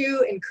 but I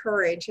do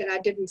encourage, and I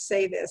didn't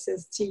say this,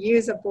 is to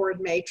use a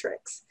board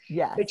matrix,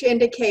 yes, which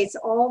indicates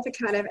all the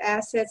kind of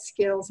assets,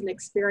 skills, and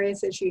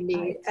experiences you need,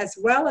 right, as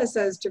well as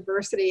those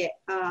diversity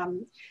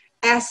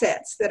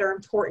assets that are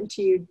important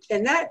to you.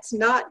 And that's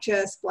not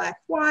just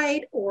black,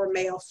 white, or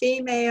male,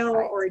 female,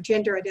 right, or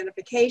gender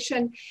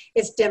identification.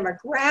 It's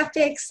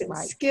demographics and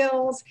right,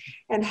 skills,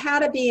 and how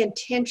to be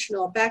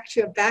intentional. Back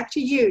to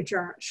you,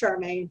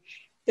 Charmaine.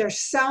 There's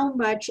so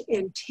much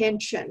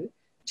intention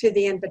to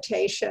the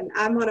invitation.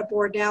 I'm on a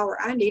board now where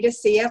I need a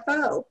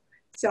CFO.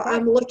 So right,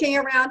 I'm looking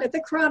around at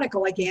the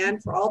Chronicle again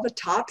for all the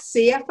top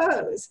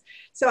CFOs.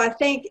 So I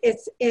think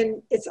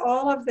it's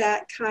all of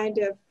that kind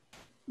of,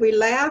 we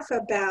laugh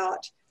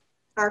about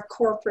our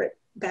corporate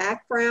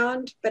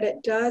background, but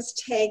it does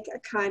take a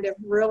kind of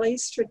really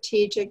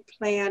strategic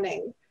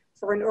planning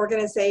for an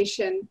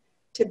organization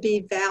to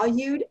be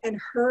valued and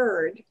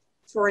heard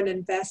for an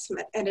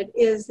investment. And it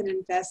is an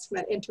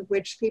investment into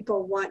which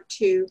people want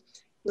to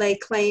lay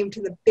claim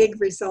to the big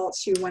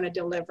results you want to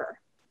deliver.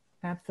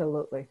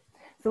 Absolutely.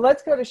 So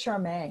let's go to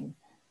Charmaine.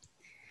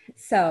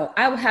 So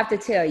I would have to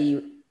tell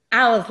you,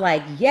 I was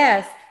like,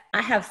 yes,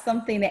 I have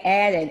something to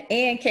add, and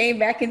Ann came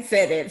back and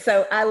said it.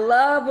 So I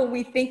love when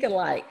we think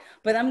alike,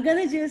 but I'm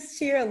going to just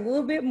share a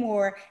little bit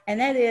more. And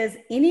that is,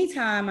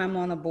 anytime I'm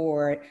on a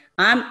board,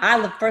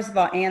 first of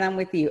all, Ann, I'm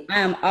with you. I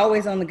am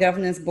always on the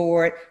governance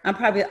board. I'm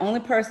probably the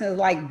only person who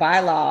like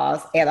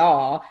bylaws at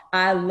all.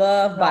 I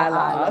love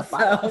bylaws.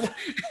 So,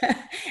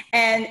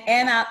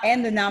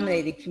 and the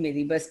nominating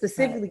committee, but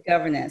specifically right,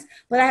 governance.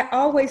 But I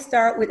always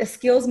start with a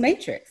skills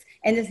matrix.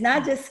 And it's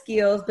not just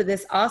skills, but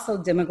it's also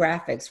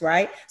demographics,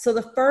 right? So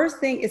the first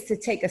thing is to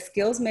take a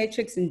skills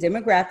matrix and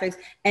demographics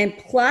and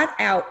plot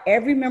out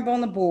every member on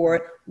the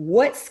board.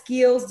 What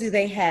skills do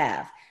they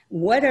have?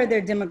 What are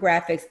their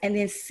demographics? And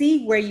then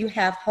see where you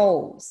have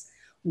holes.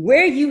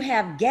 Where you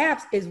have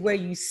gaps is where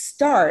you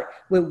start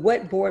with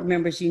what board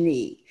members you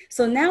need.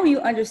 So now you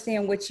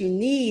understand what you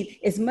need.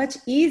 It's much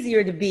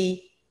easier to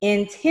be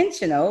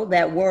intentional,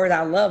 that word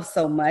I love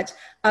so much,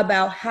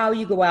 about how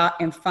you go out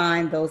and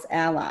find those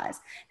allies.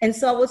 And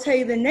so I will tell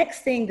you, the next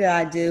thing that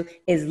I do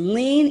is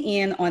lean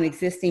in on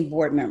existing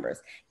board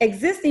members.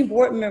 Existing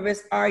board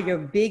members are your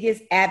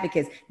biggest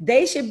advocates.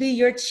 They should be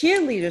your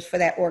cheerleaders for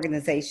that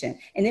organization.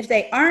 And if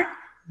they aren't,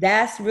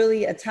 that's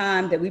really a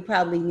time that we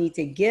probably need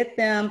to get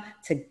them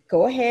to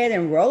go ahead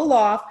and roll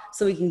off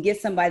so we can get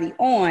somebody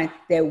on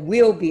that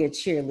will be a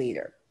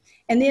cheerleader.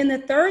 And then the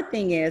third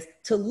thing is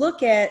to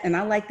look at, and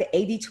I like the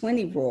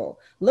 80-20 rule,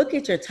 look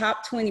at your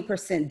top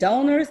 20%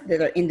 donors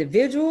that are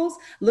individuals,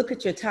 look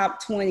at your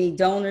top 20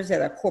 donors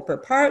that are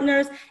corporate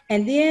partners,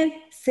 and then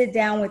sit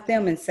down with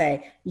them and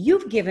say,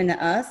 you've given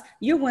to us,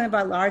 you're one of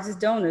our largest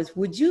donors.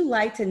 Would you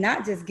like to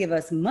not just give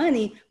us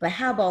money, but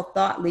how about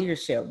thought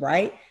leadership,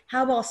 right?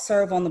 How about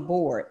serve on the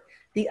board?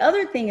 The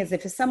other thing is,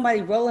 if it's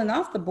somebody rolling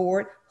off the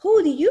board,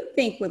 who do you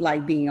think would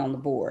like being on the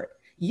board?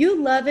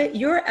 You love it,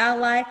 you're an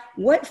ally.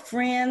 What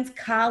friends,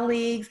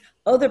 colleagues,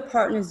 other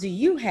partners do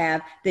you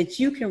have that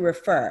you can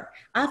refer?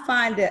 I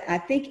find that, I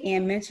think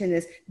Ann mentioned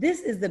this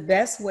is the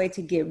best way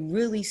to get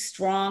really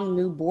strong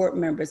new board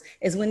members,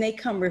 is when they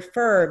come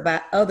referred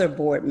by other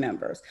board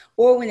members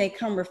or when they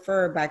come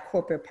referred by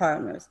corporate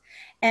partners.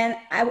 And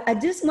I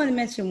just want to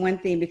mention one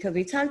thing, because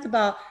we talked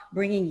about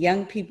bringing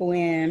young people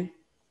in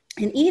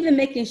and even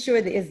making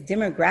sure that it's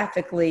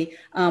demographically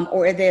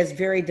or that it's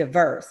very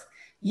diverse.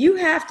 You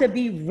have to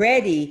be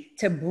ready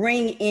to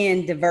bring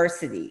in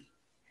diversity.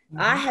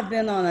 Mm-hmm. I have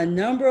been on a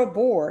number of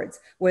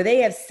boards where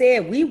they have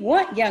said, we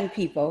want young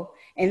people.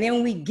 And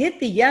then we get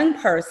the young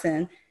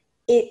person,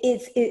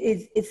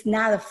 it's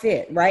not a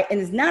fit, right? And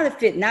it's not a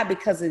fit, not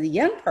because of the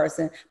young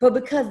person, but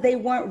because they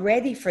weren't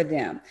ready for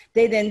them.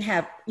 They didn't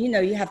have,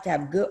 you have to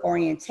have good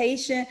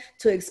orientation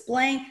to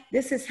explain,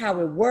 this is how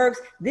it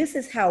works. This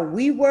is how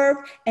we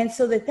work. And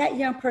so that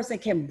young person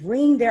can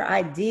bring their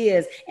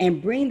ideas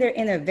and bring their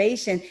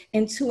innovation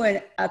into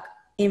an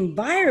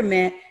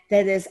environment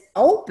that is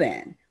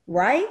open,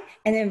 right?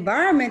 An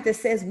environment that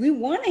says, we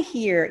want to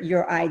hear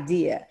your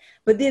idea.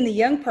 But then the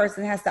young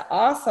person has to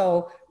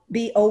also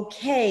be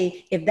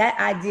okay if that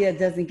idea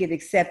doesn't get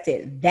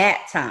accepted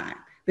that time,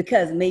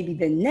 because maybe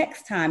the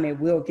next time it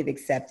will get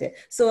accepted.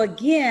 So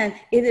again,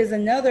 it is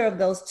another of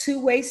those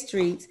two-way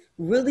streets,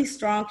 really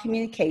strong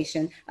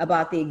communication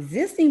about the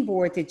existing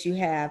board that you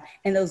have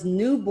and those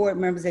new board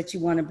members that you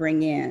want to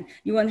bring in.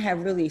 You want to have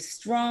really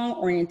strong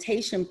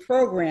orientation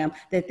program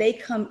that they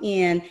come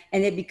in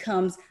and it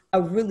becomes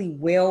a really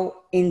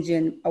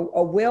well-engined,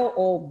 a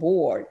well-oiled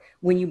board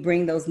when you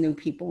bring those new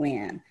people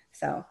in.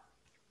 So.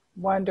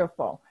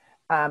 Wonderful.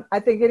 I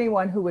think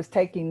anyone who was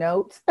taking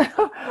notes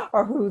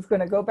or who's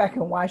going to go back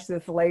and watch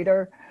this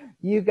later,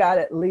 you got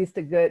at least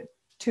a good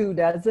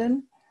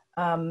 24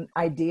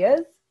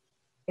 ideas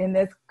in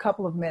this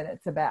couple of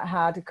minutes about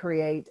how to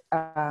create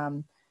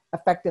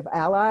effective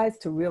allies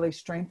to really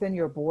strengthen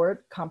your board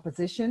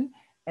composition,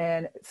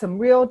 and some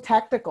real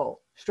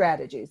tactical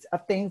strategies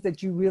of things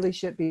that you really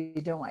should be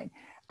doing.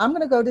 I'm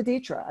going to go to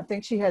Detria. I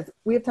think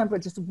we have time for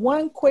just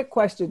one quick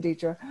question,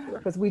 Detria,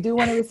 because we do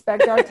want to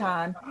respect our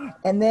time.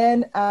 And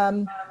then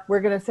we're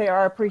going to say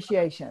our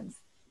appreciations.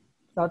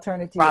 So I'll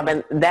turn it to you.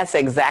 Robin, that's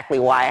exactly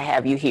why I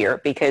have you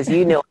here, because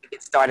we get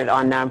started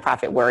on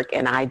nonprofit work,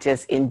 and I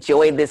just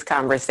enjoyed this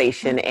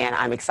conversation, and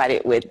I'm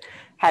excited with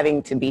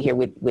having to be here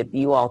with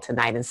you all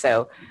tonight. And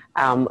so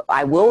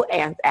I will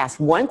ask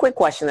one quick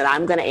question that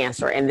I'm going to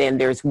answer, and then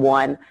there's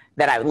one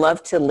that I would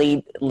love to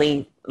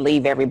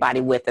leave everybody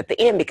with at the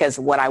end, because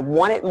what I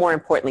wanted more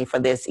importantly for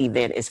this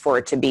event is for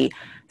it to be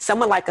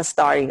somewhat like a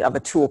starting of a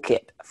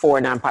toolkit for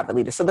nonprofit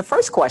leaders. So the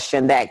first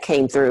question that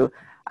came through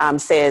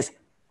says,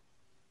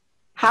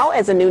 how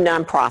as a new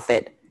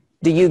nonprofit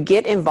do you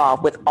get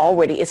involved with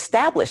already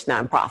established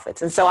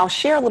nonprofits? And so I'll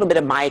share a little bit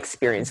of my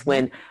experience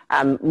when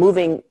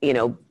moving,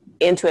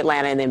 into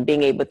Atlanta and then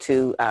being able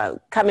to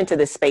come into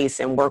this space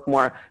and work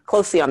more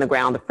closely on the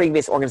ground. The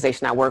previous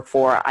organization I worked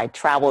for, I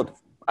traveled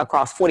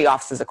across 40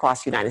 offices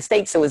across the United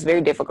States. So it was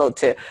very difficult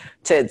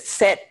to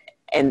sit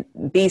and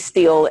be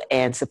still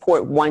and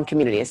support one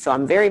community. So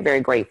I'm very,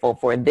 very grateful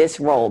for this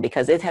role,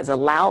 because it has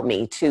allowed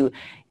me to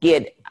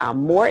get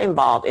more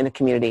involved in the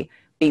community,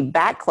 be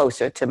back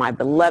closer to my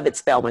beloved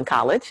Spelman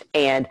College,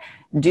 and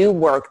do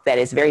work that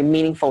is very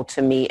meaningful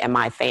to me and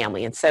my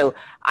family. And so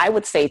I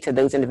would say to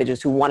those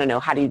individuals who want to know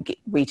how do you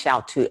reach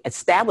out to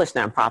established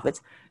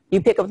nonprofits,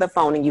 you pick up the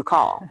phone and you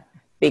call.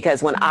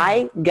 Because when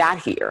I got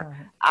here,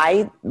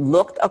 I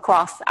looked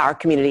across our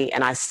community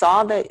and I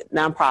saw the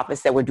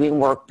nonprofits that were doing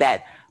work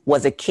that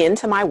was akin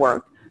to my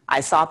work. I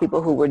saw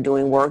people who were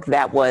doing work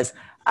that was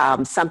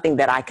something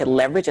that I could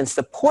leverage and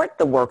support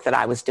the work that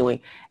I was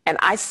doing. And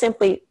I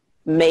simply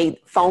made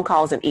phone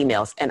calls and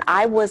emails, and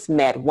I was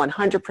met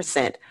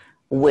 100%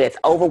 with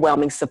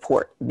overwhelming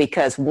support.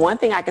 Because one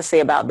thing I can say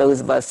about those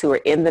of us who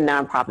are in the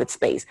nonprofit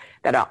space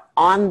that are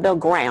on the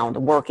ground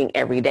working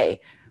every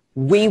day,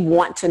 we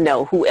want to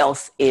know who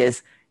else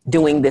is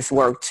doing this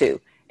work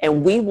too.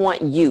 And we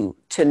want you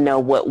to know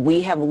what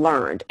we have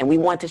learned, and we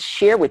want to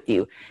share with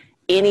you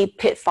any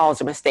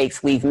pitfalls or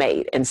mistakes we've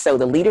made. And so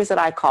the leaders that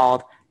I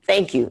called,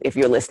 thank you if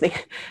you're listening.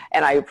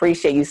 And I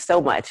appreciate you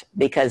so much,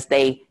 because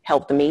they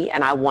helped me.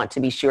 And I want to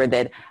be sure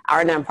that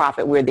our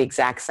nonprofit, we're the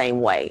exact same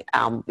way.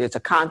 There's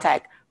a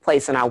contact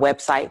place on our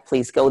website.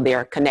 Please go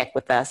there, connect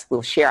with us.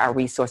 We'll share our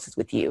resources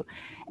with you.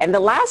 And the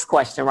last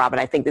question, Robin,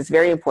 I think is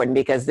very important,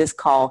 because this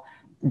call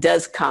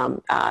does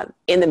come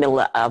in the middle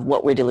of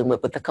what we're dealing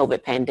with the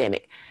COVID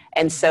pandemic.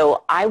 And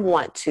so I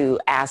want to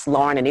ask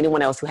Lauren and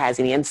anyone else who has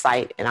any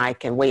insight, and I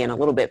can weigh in a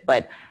little bit,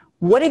 but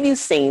what have you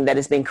seen that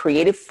has been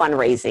creative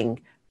fundraising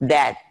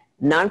that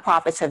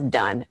nonprofits have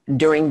done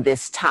during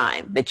this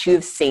time that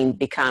you've seen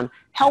become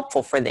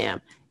helpful for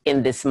them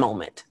in this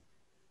moment?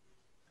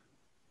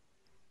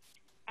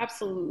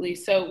 Absolutely.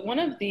 So one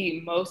of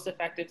the most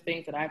effective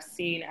things that I've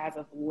seen as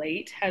of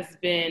late has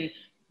been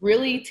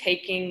really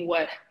taking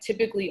what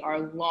typically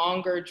are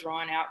longer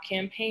drawn out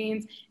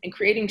campaigns and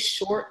creating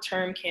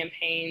short-term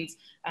campaigns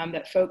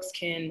that folks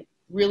can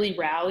really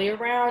rally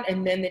around,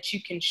 and then that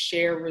you can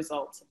share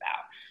results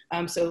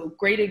about. So a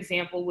great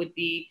example would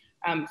be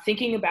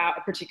thinking about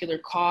a particular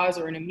cause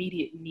or an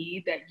immediate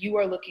need that you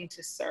are looking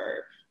to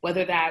serve,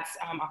 whether that's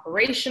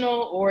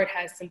operational or it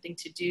has something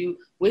to do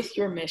with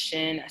your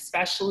mission,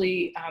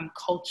 especially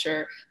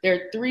culture. There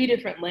are 3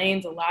 different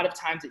lanes a lot of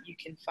times that you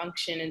can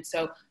function. And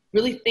so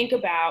really think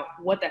about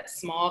what that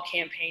small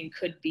campaign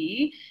could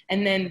be.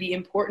 And then the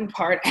important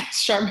part, as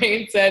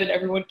Charmaine said, and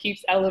everyone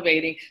keeps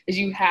elevating, is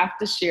you have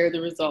to share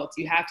the results.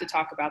 You have to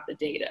talk about the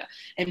data.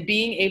 And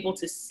being able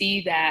to see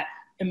that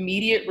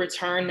immediate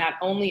return, not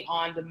only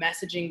on the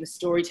messaging, the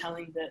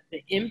storytelling,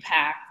 the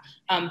impact,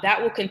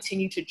 that will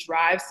continue to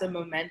drive some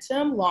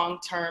momentum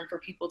long-term for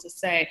people to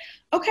say,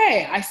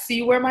 okay, I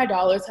see where my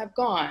dollars have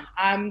gone.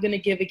 I'm gonna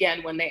give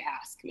again when they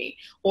ask me,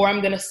 or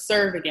I'm gonna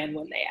serve again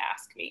when they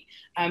ask me.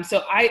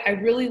 So I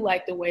really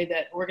like the way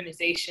that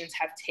organizations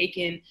have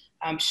taken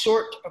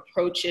short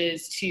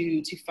approaches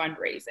to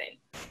fundraising.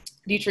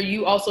 Detria,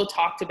 you also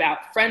talked about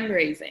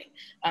fundraising,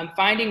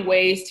 finding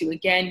ways to,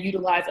 again,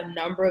 utilize a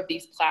number of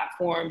these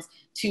platforms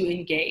to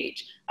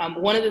engage.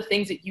 One of the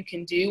things that you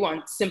can do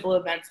on simple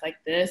events like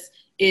this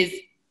is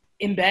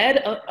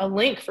embed a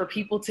link for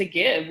people to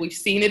give. We've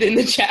seen it in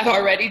the chat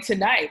already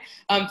tonight.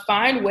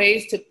 Find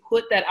ways to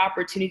put that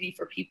opportunity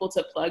for people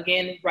to plug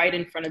in right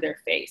in front of their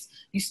face.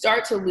 You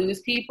start to lose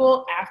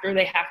people after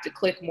they have to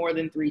click more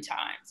than 3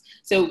 times.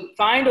 So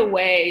find a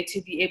way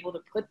to be able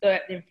to put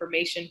that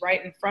information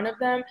right in front of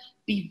them,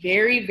 be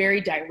very,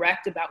 very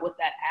direct about what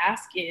that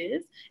ask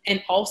is,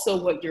 and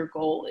also what your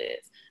goal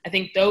is. I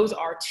think those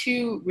are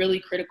 2 really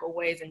critical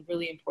ways and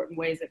really important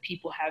ways that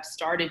people have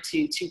started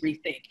to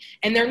rethink.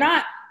 And they're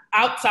not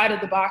outside of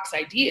the box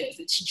ideas.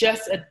 It's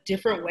just a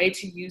different way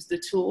to use the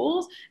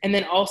tools, and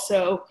then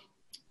also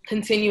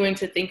continuing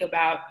to think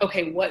about,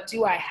 okay, what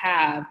do I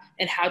have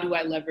and how do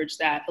I leverage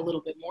that a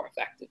little bit more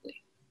effectively?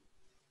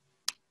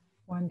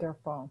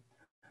 Wonderful.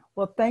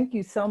 Well, thank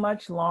you so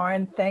much,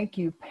 Lauren. Thank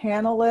you,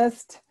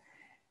 panelists.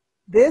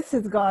 This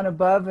has gone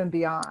above and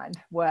beyond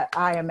what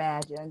I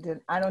imagined, and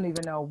I don't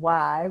even know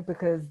why,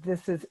 because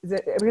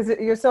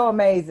you're so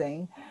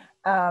amazing.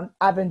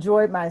 I've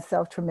enjoyed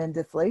myself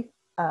tremendously.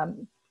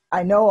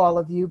 I know all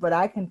of you, but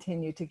I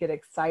continue to get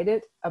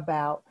excited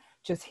about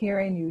just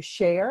hearing you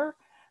share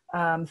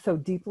so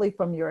deeply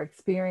from your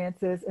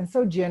experiences and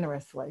so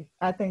generously.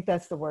 I think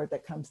that's the word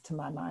that comes to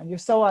my mind. You're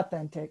so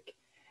authentic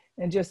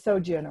and just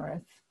so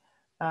generous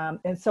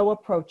and so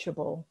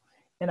approachable.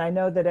 And I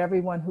know that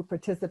everyone who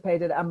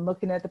participated, I'm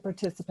looking at the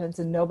participants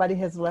and nobody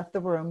has left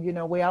the room. You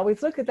know, we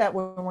always look at that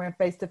when we're in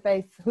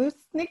face-to-face. Who's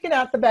sneaking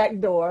out the back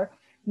door?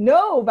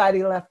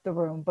 Nobody left the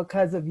room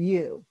because of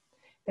you.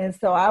 And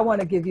so I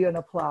want to give you an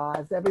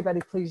applause.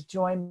 Everybody, please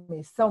join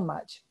me so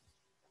much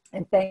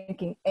in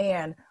thanking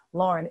Anne,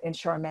 Lauren, and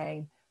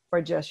Charmaine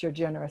for just your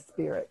generous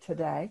spirit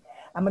today.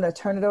 I'm going to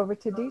turn it over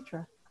to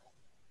Detria.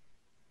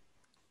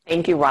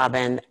 Thank you,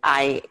 Robin.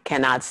 I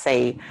can't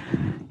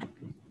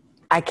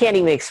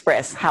even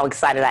express how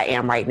excited I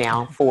am right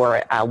now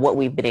for what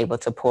we've been able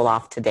to pull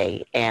off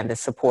today and the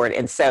support.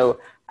 And so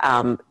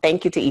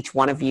thank you to each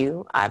one of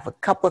you. I have a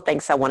couple of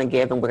thanks I want to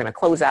give, and we're going to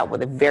close out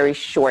with a very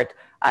short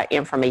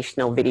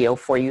informational video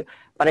for you.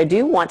 But I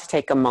do want to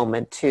take a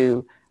moment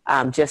to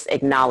just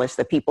acknowledge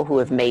the people who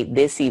have made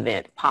this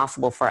event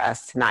possible for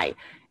us tonight.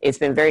 It's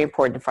been very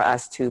important for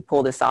us to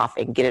pull this off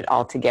and get it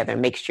all together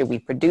and make sure we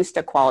produced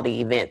a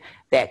quality event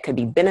that could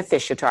be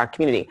beneficial to our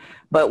community.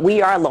 But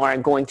we are,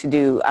 Lauren, going to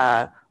do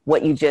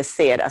what you just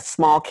said, a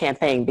small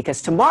campaign,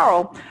 because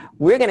tomorrow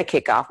we're going to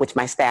kick off, which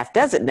my staff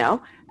doesn't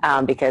know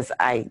because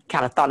I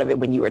kind of thought of it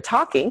when you were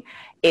talking,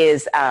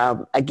 is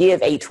a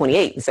Give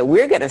 828. So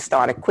we're going to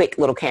start a quick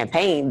little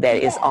campaign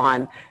that is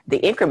on the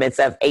increments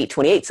of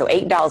 828. So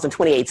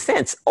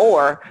 $8.28,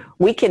 or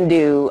we can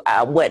do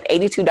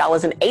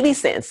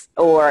 $82.80,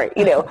 or,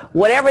 you know,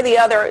 whatever the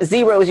other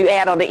zeros you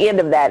add on the end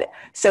of that.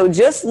 So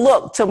just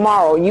look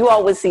tomorrow. You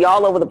always see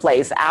all over the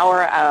place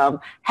our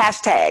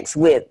hashtags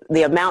with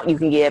the amount you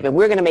can give, and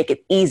we're going to make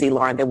it easy,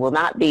 Lauren. There will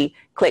not be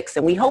clicks.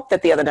 And we hope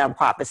that the other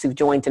nonprofits who've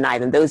joined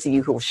tonight, and those of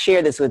you who will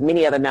share this with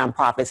many other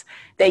nonprofits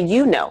that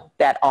you know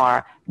that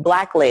are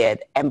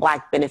Black-led and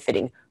Black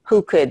benefiting,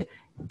 who could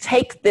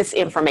take this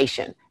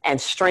information and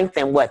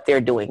strengthen what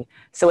they're doing.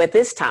 So at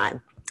this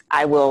time,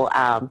 I will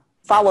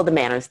follow the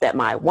manners that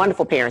my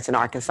wonderful parents in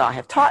Arkansas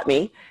have taught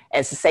me,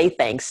 as to say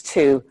thanks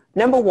to,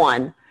 number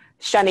one,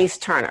 Shanice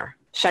Turner.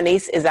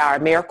 Shanice is our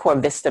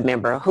AmeriCorps Vista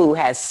member who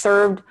has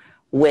served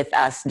with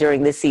us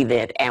during this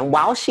event. And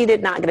while she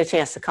did not get a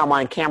chance to come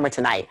on camera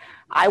tonight,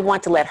 I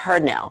want to let her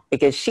know,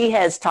 because she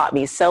has taught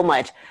me so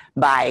much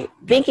by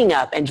thinking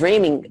up and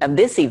dreaming of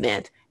this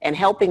event and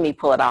helping me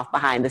pull it off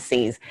behind the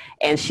scenes.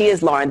 And she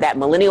has, Lauren, that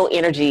millennial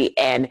energy.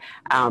 And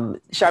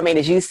Charmaine,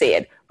 as you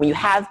said, when you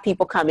have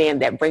people come in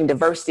that bring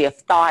diversity of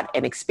thought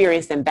and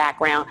experience and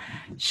background,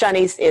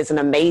 Shanice is an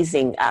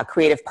amazing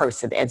creative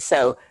person. And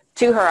so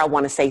to her, I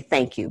want to say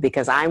thank you,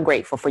 because I'm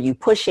grateful for you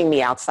pushing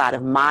me outside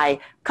of my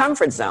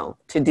comfort zone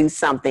to do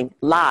something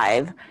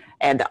live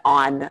and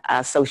on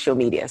social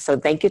media. So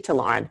thank you to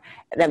Lauren,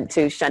 and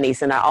to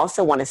Shanice. And I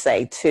also want to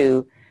say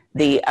to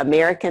the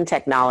American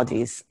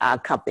Technologies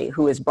company,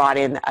 who has brought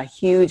in a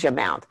huge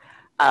amount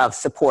of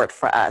support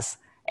for us.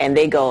 And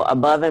they go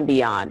above and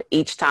beyond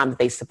each time that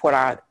they support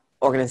our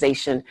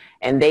organization,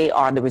 and they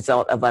are the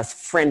result of us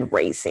friend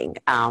raising.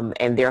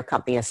 And their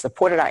company has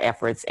supported our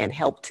efforts and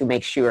helped to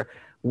make sure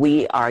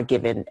we are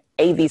given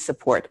AV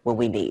support when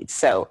we need.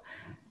 So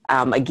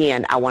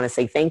again, I want to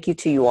say thank you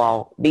to you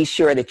all. Be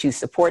sure that you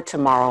support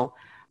tomorrow.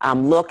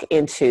 Look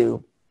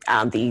into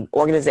the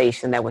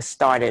organization that was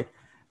started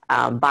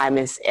by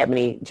Ms.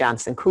 Ebony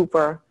Johnson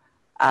Cooper,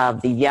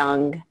 of the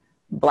Young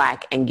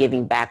Black and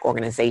Giving Back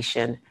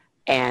organization,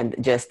 and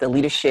just the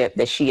leadership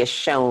that she has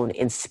shown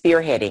in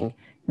spearheading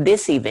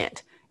this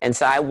event. And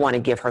so I want to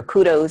give her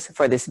kudos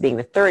for this being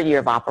the third year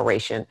of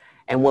operation,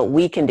 and what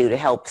we can do to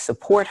help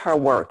support her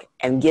work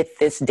and get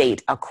this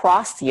date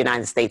across the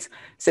United States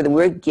so that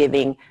we're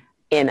giving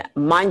in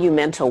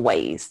monumental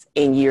ways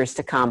in years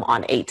to come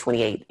on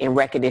 8/28 in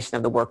recognition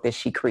of the work that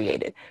she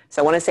created.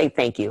 So I want to say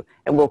thank you,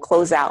 and we'll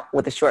close out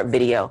with a short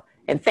video.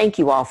 And thank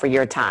you all for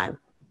your time.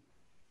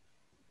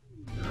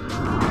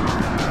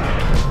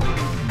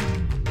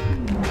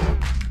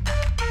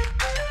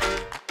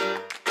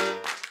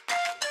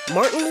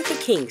 Martin Luther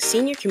King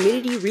Senior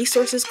Community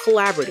Resources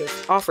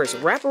Collaborative offers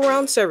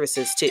wraparound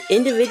services to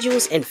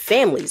individuals and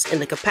families in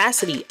the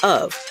capacity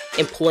of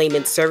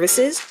employment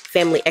services,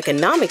 family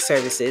economic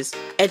services,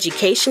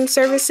 education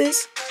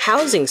services,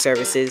 housing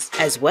services,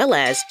 as well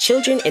as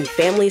children and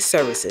family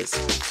services.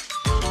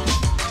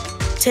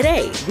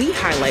 Today, we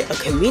highlight a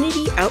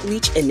community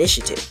outreach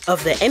initiative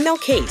of the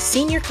MLK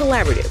Senior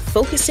Collaborative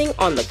focusing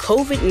on the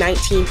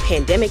COVID-19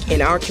 pandemic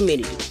in our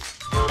community.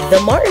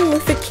 The Martin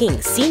Luther King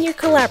Senior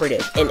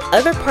Collaborative and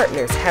other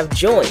partners have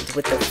joined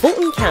with the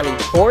Fulton County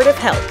Board of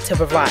Health to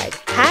provide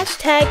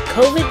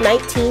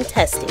 #COVID-19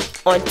 testing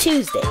on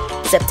Tuesday,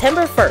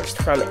 September 1st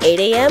from 8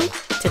 a.m.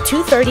 to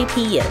 2:30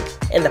 p.m.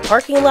 in the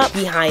parking lot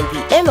behind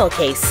the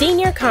MLK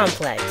Senior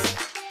Complex.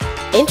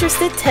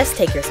 Interested test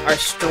takers are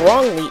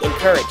strongly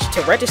encouraged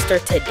to register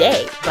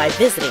today by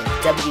visiting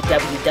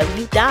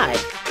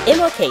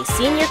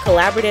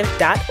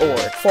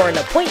www.mlkseniorcollaborative.org for an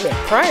appointment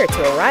prior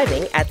to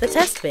arriving at the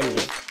test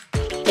venue.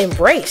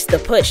 Embrace the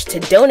push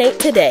to donate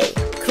today.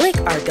 Click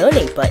our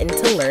donate button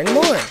to learn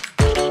more.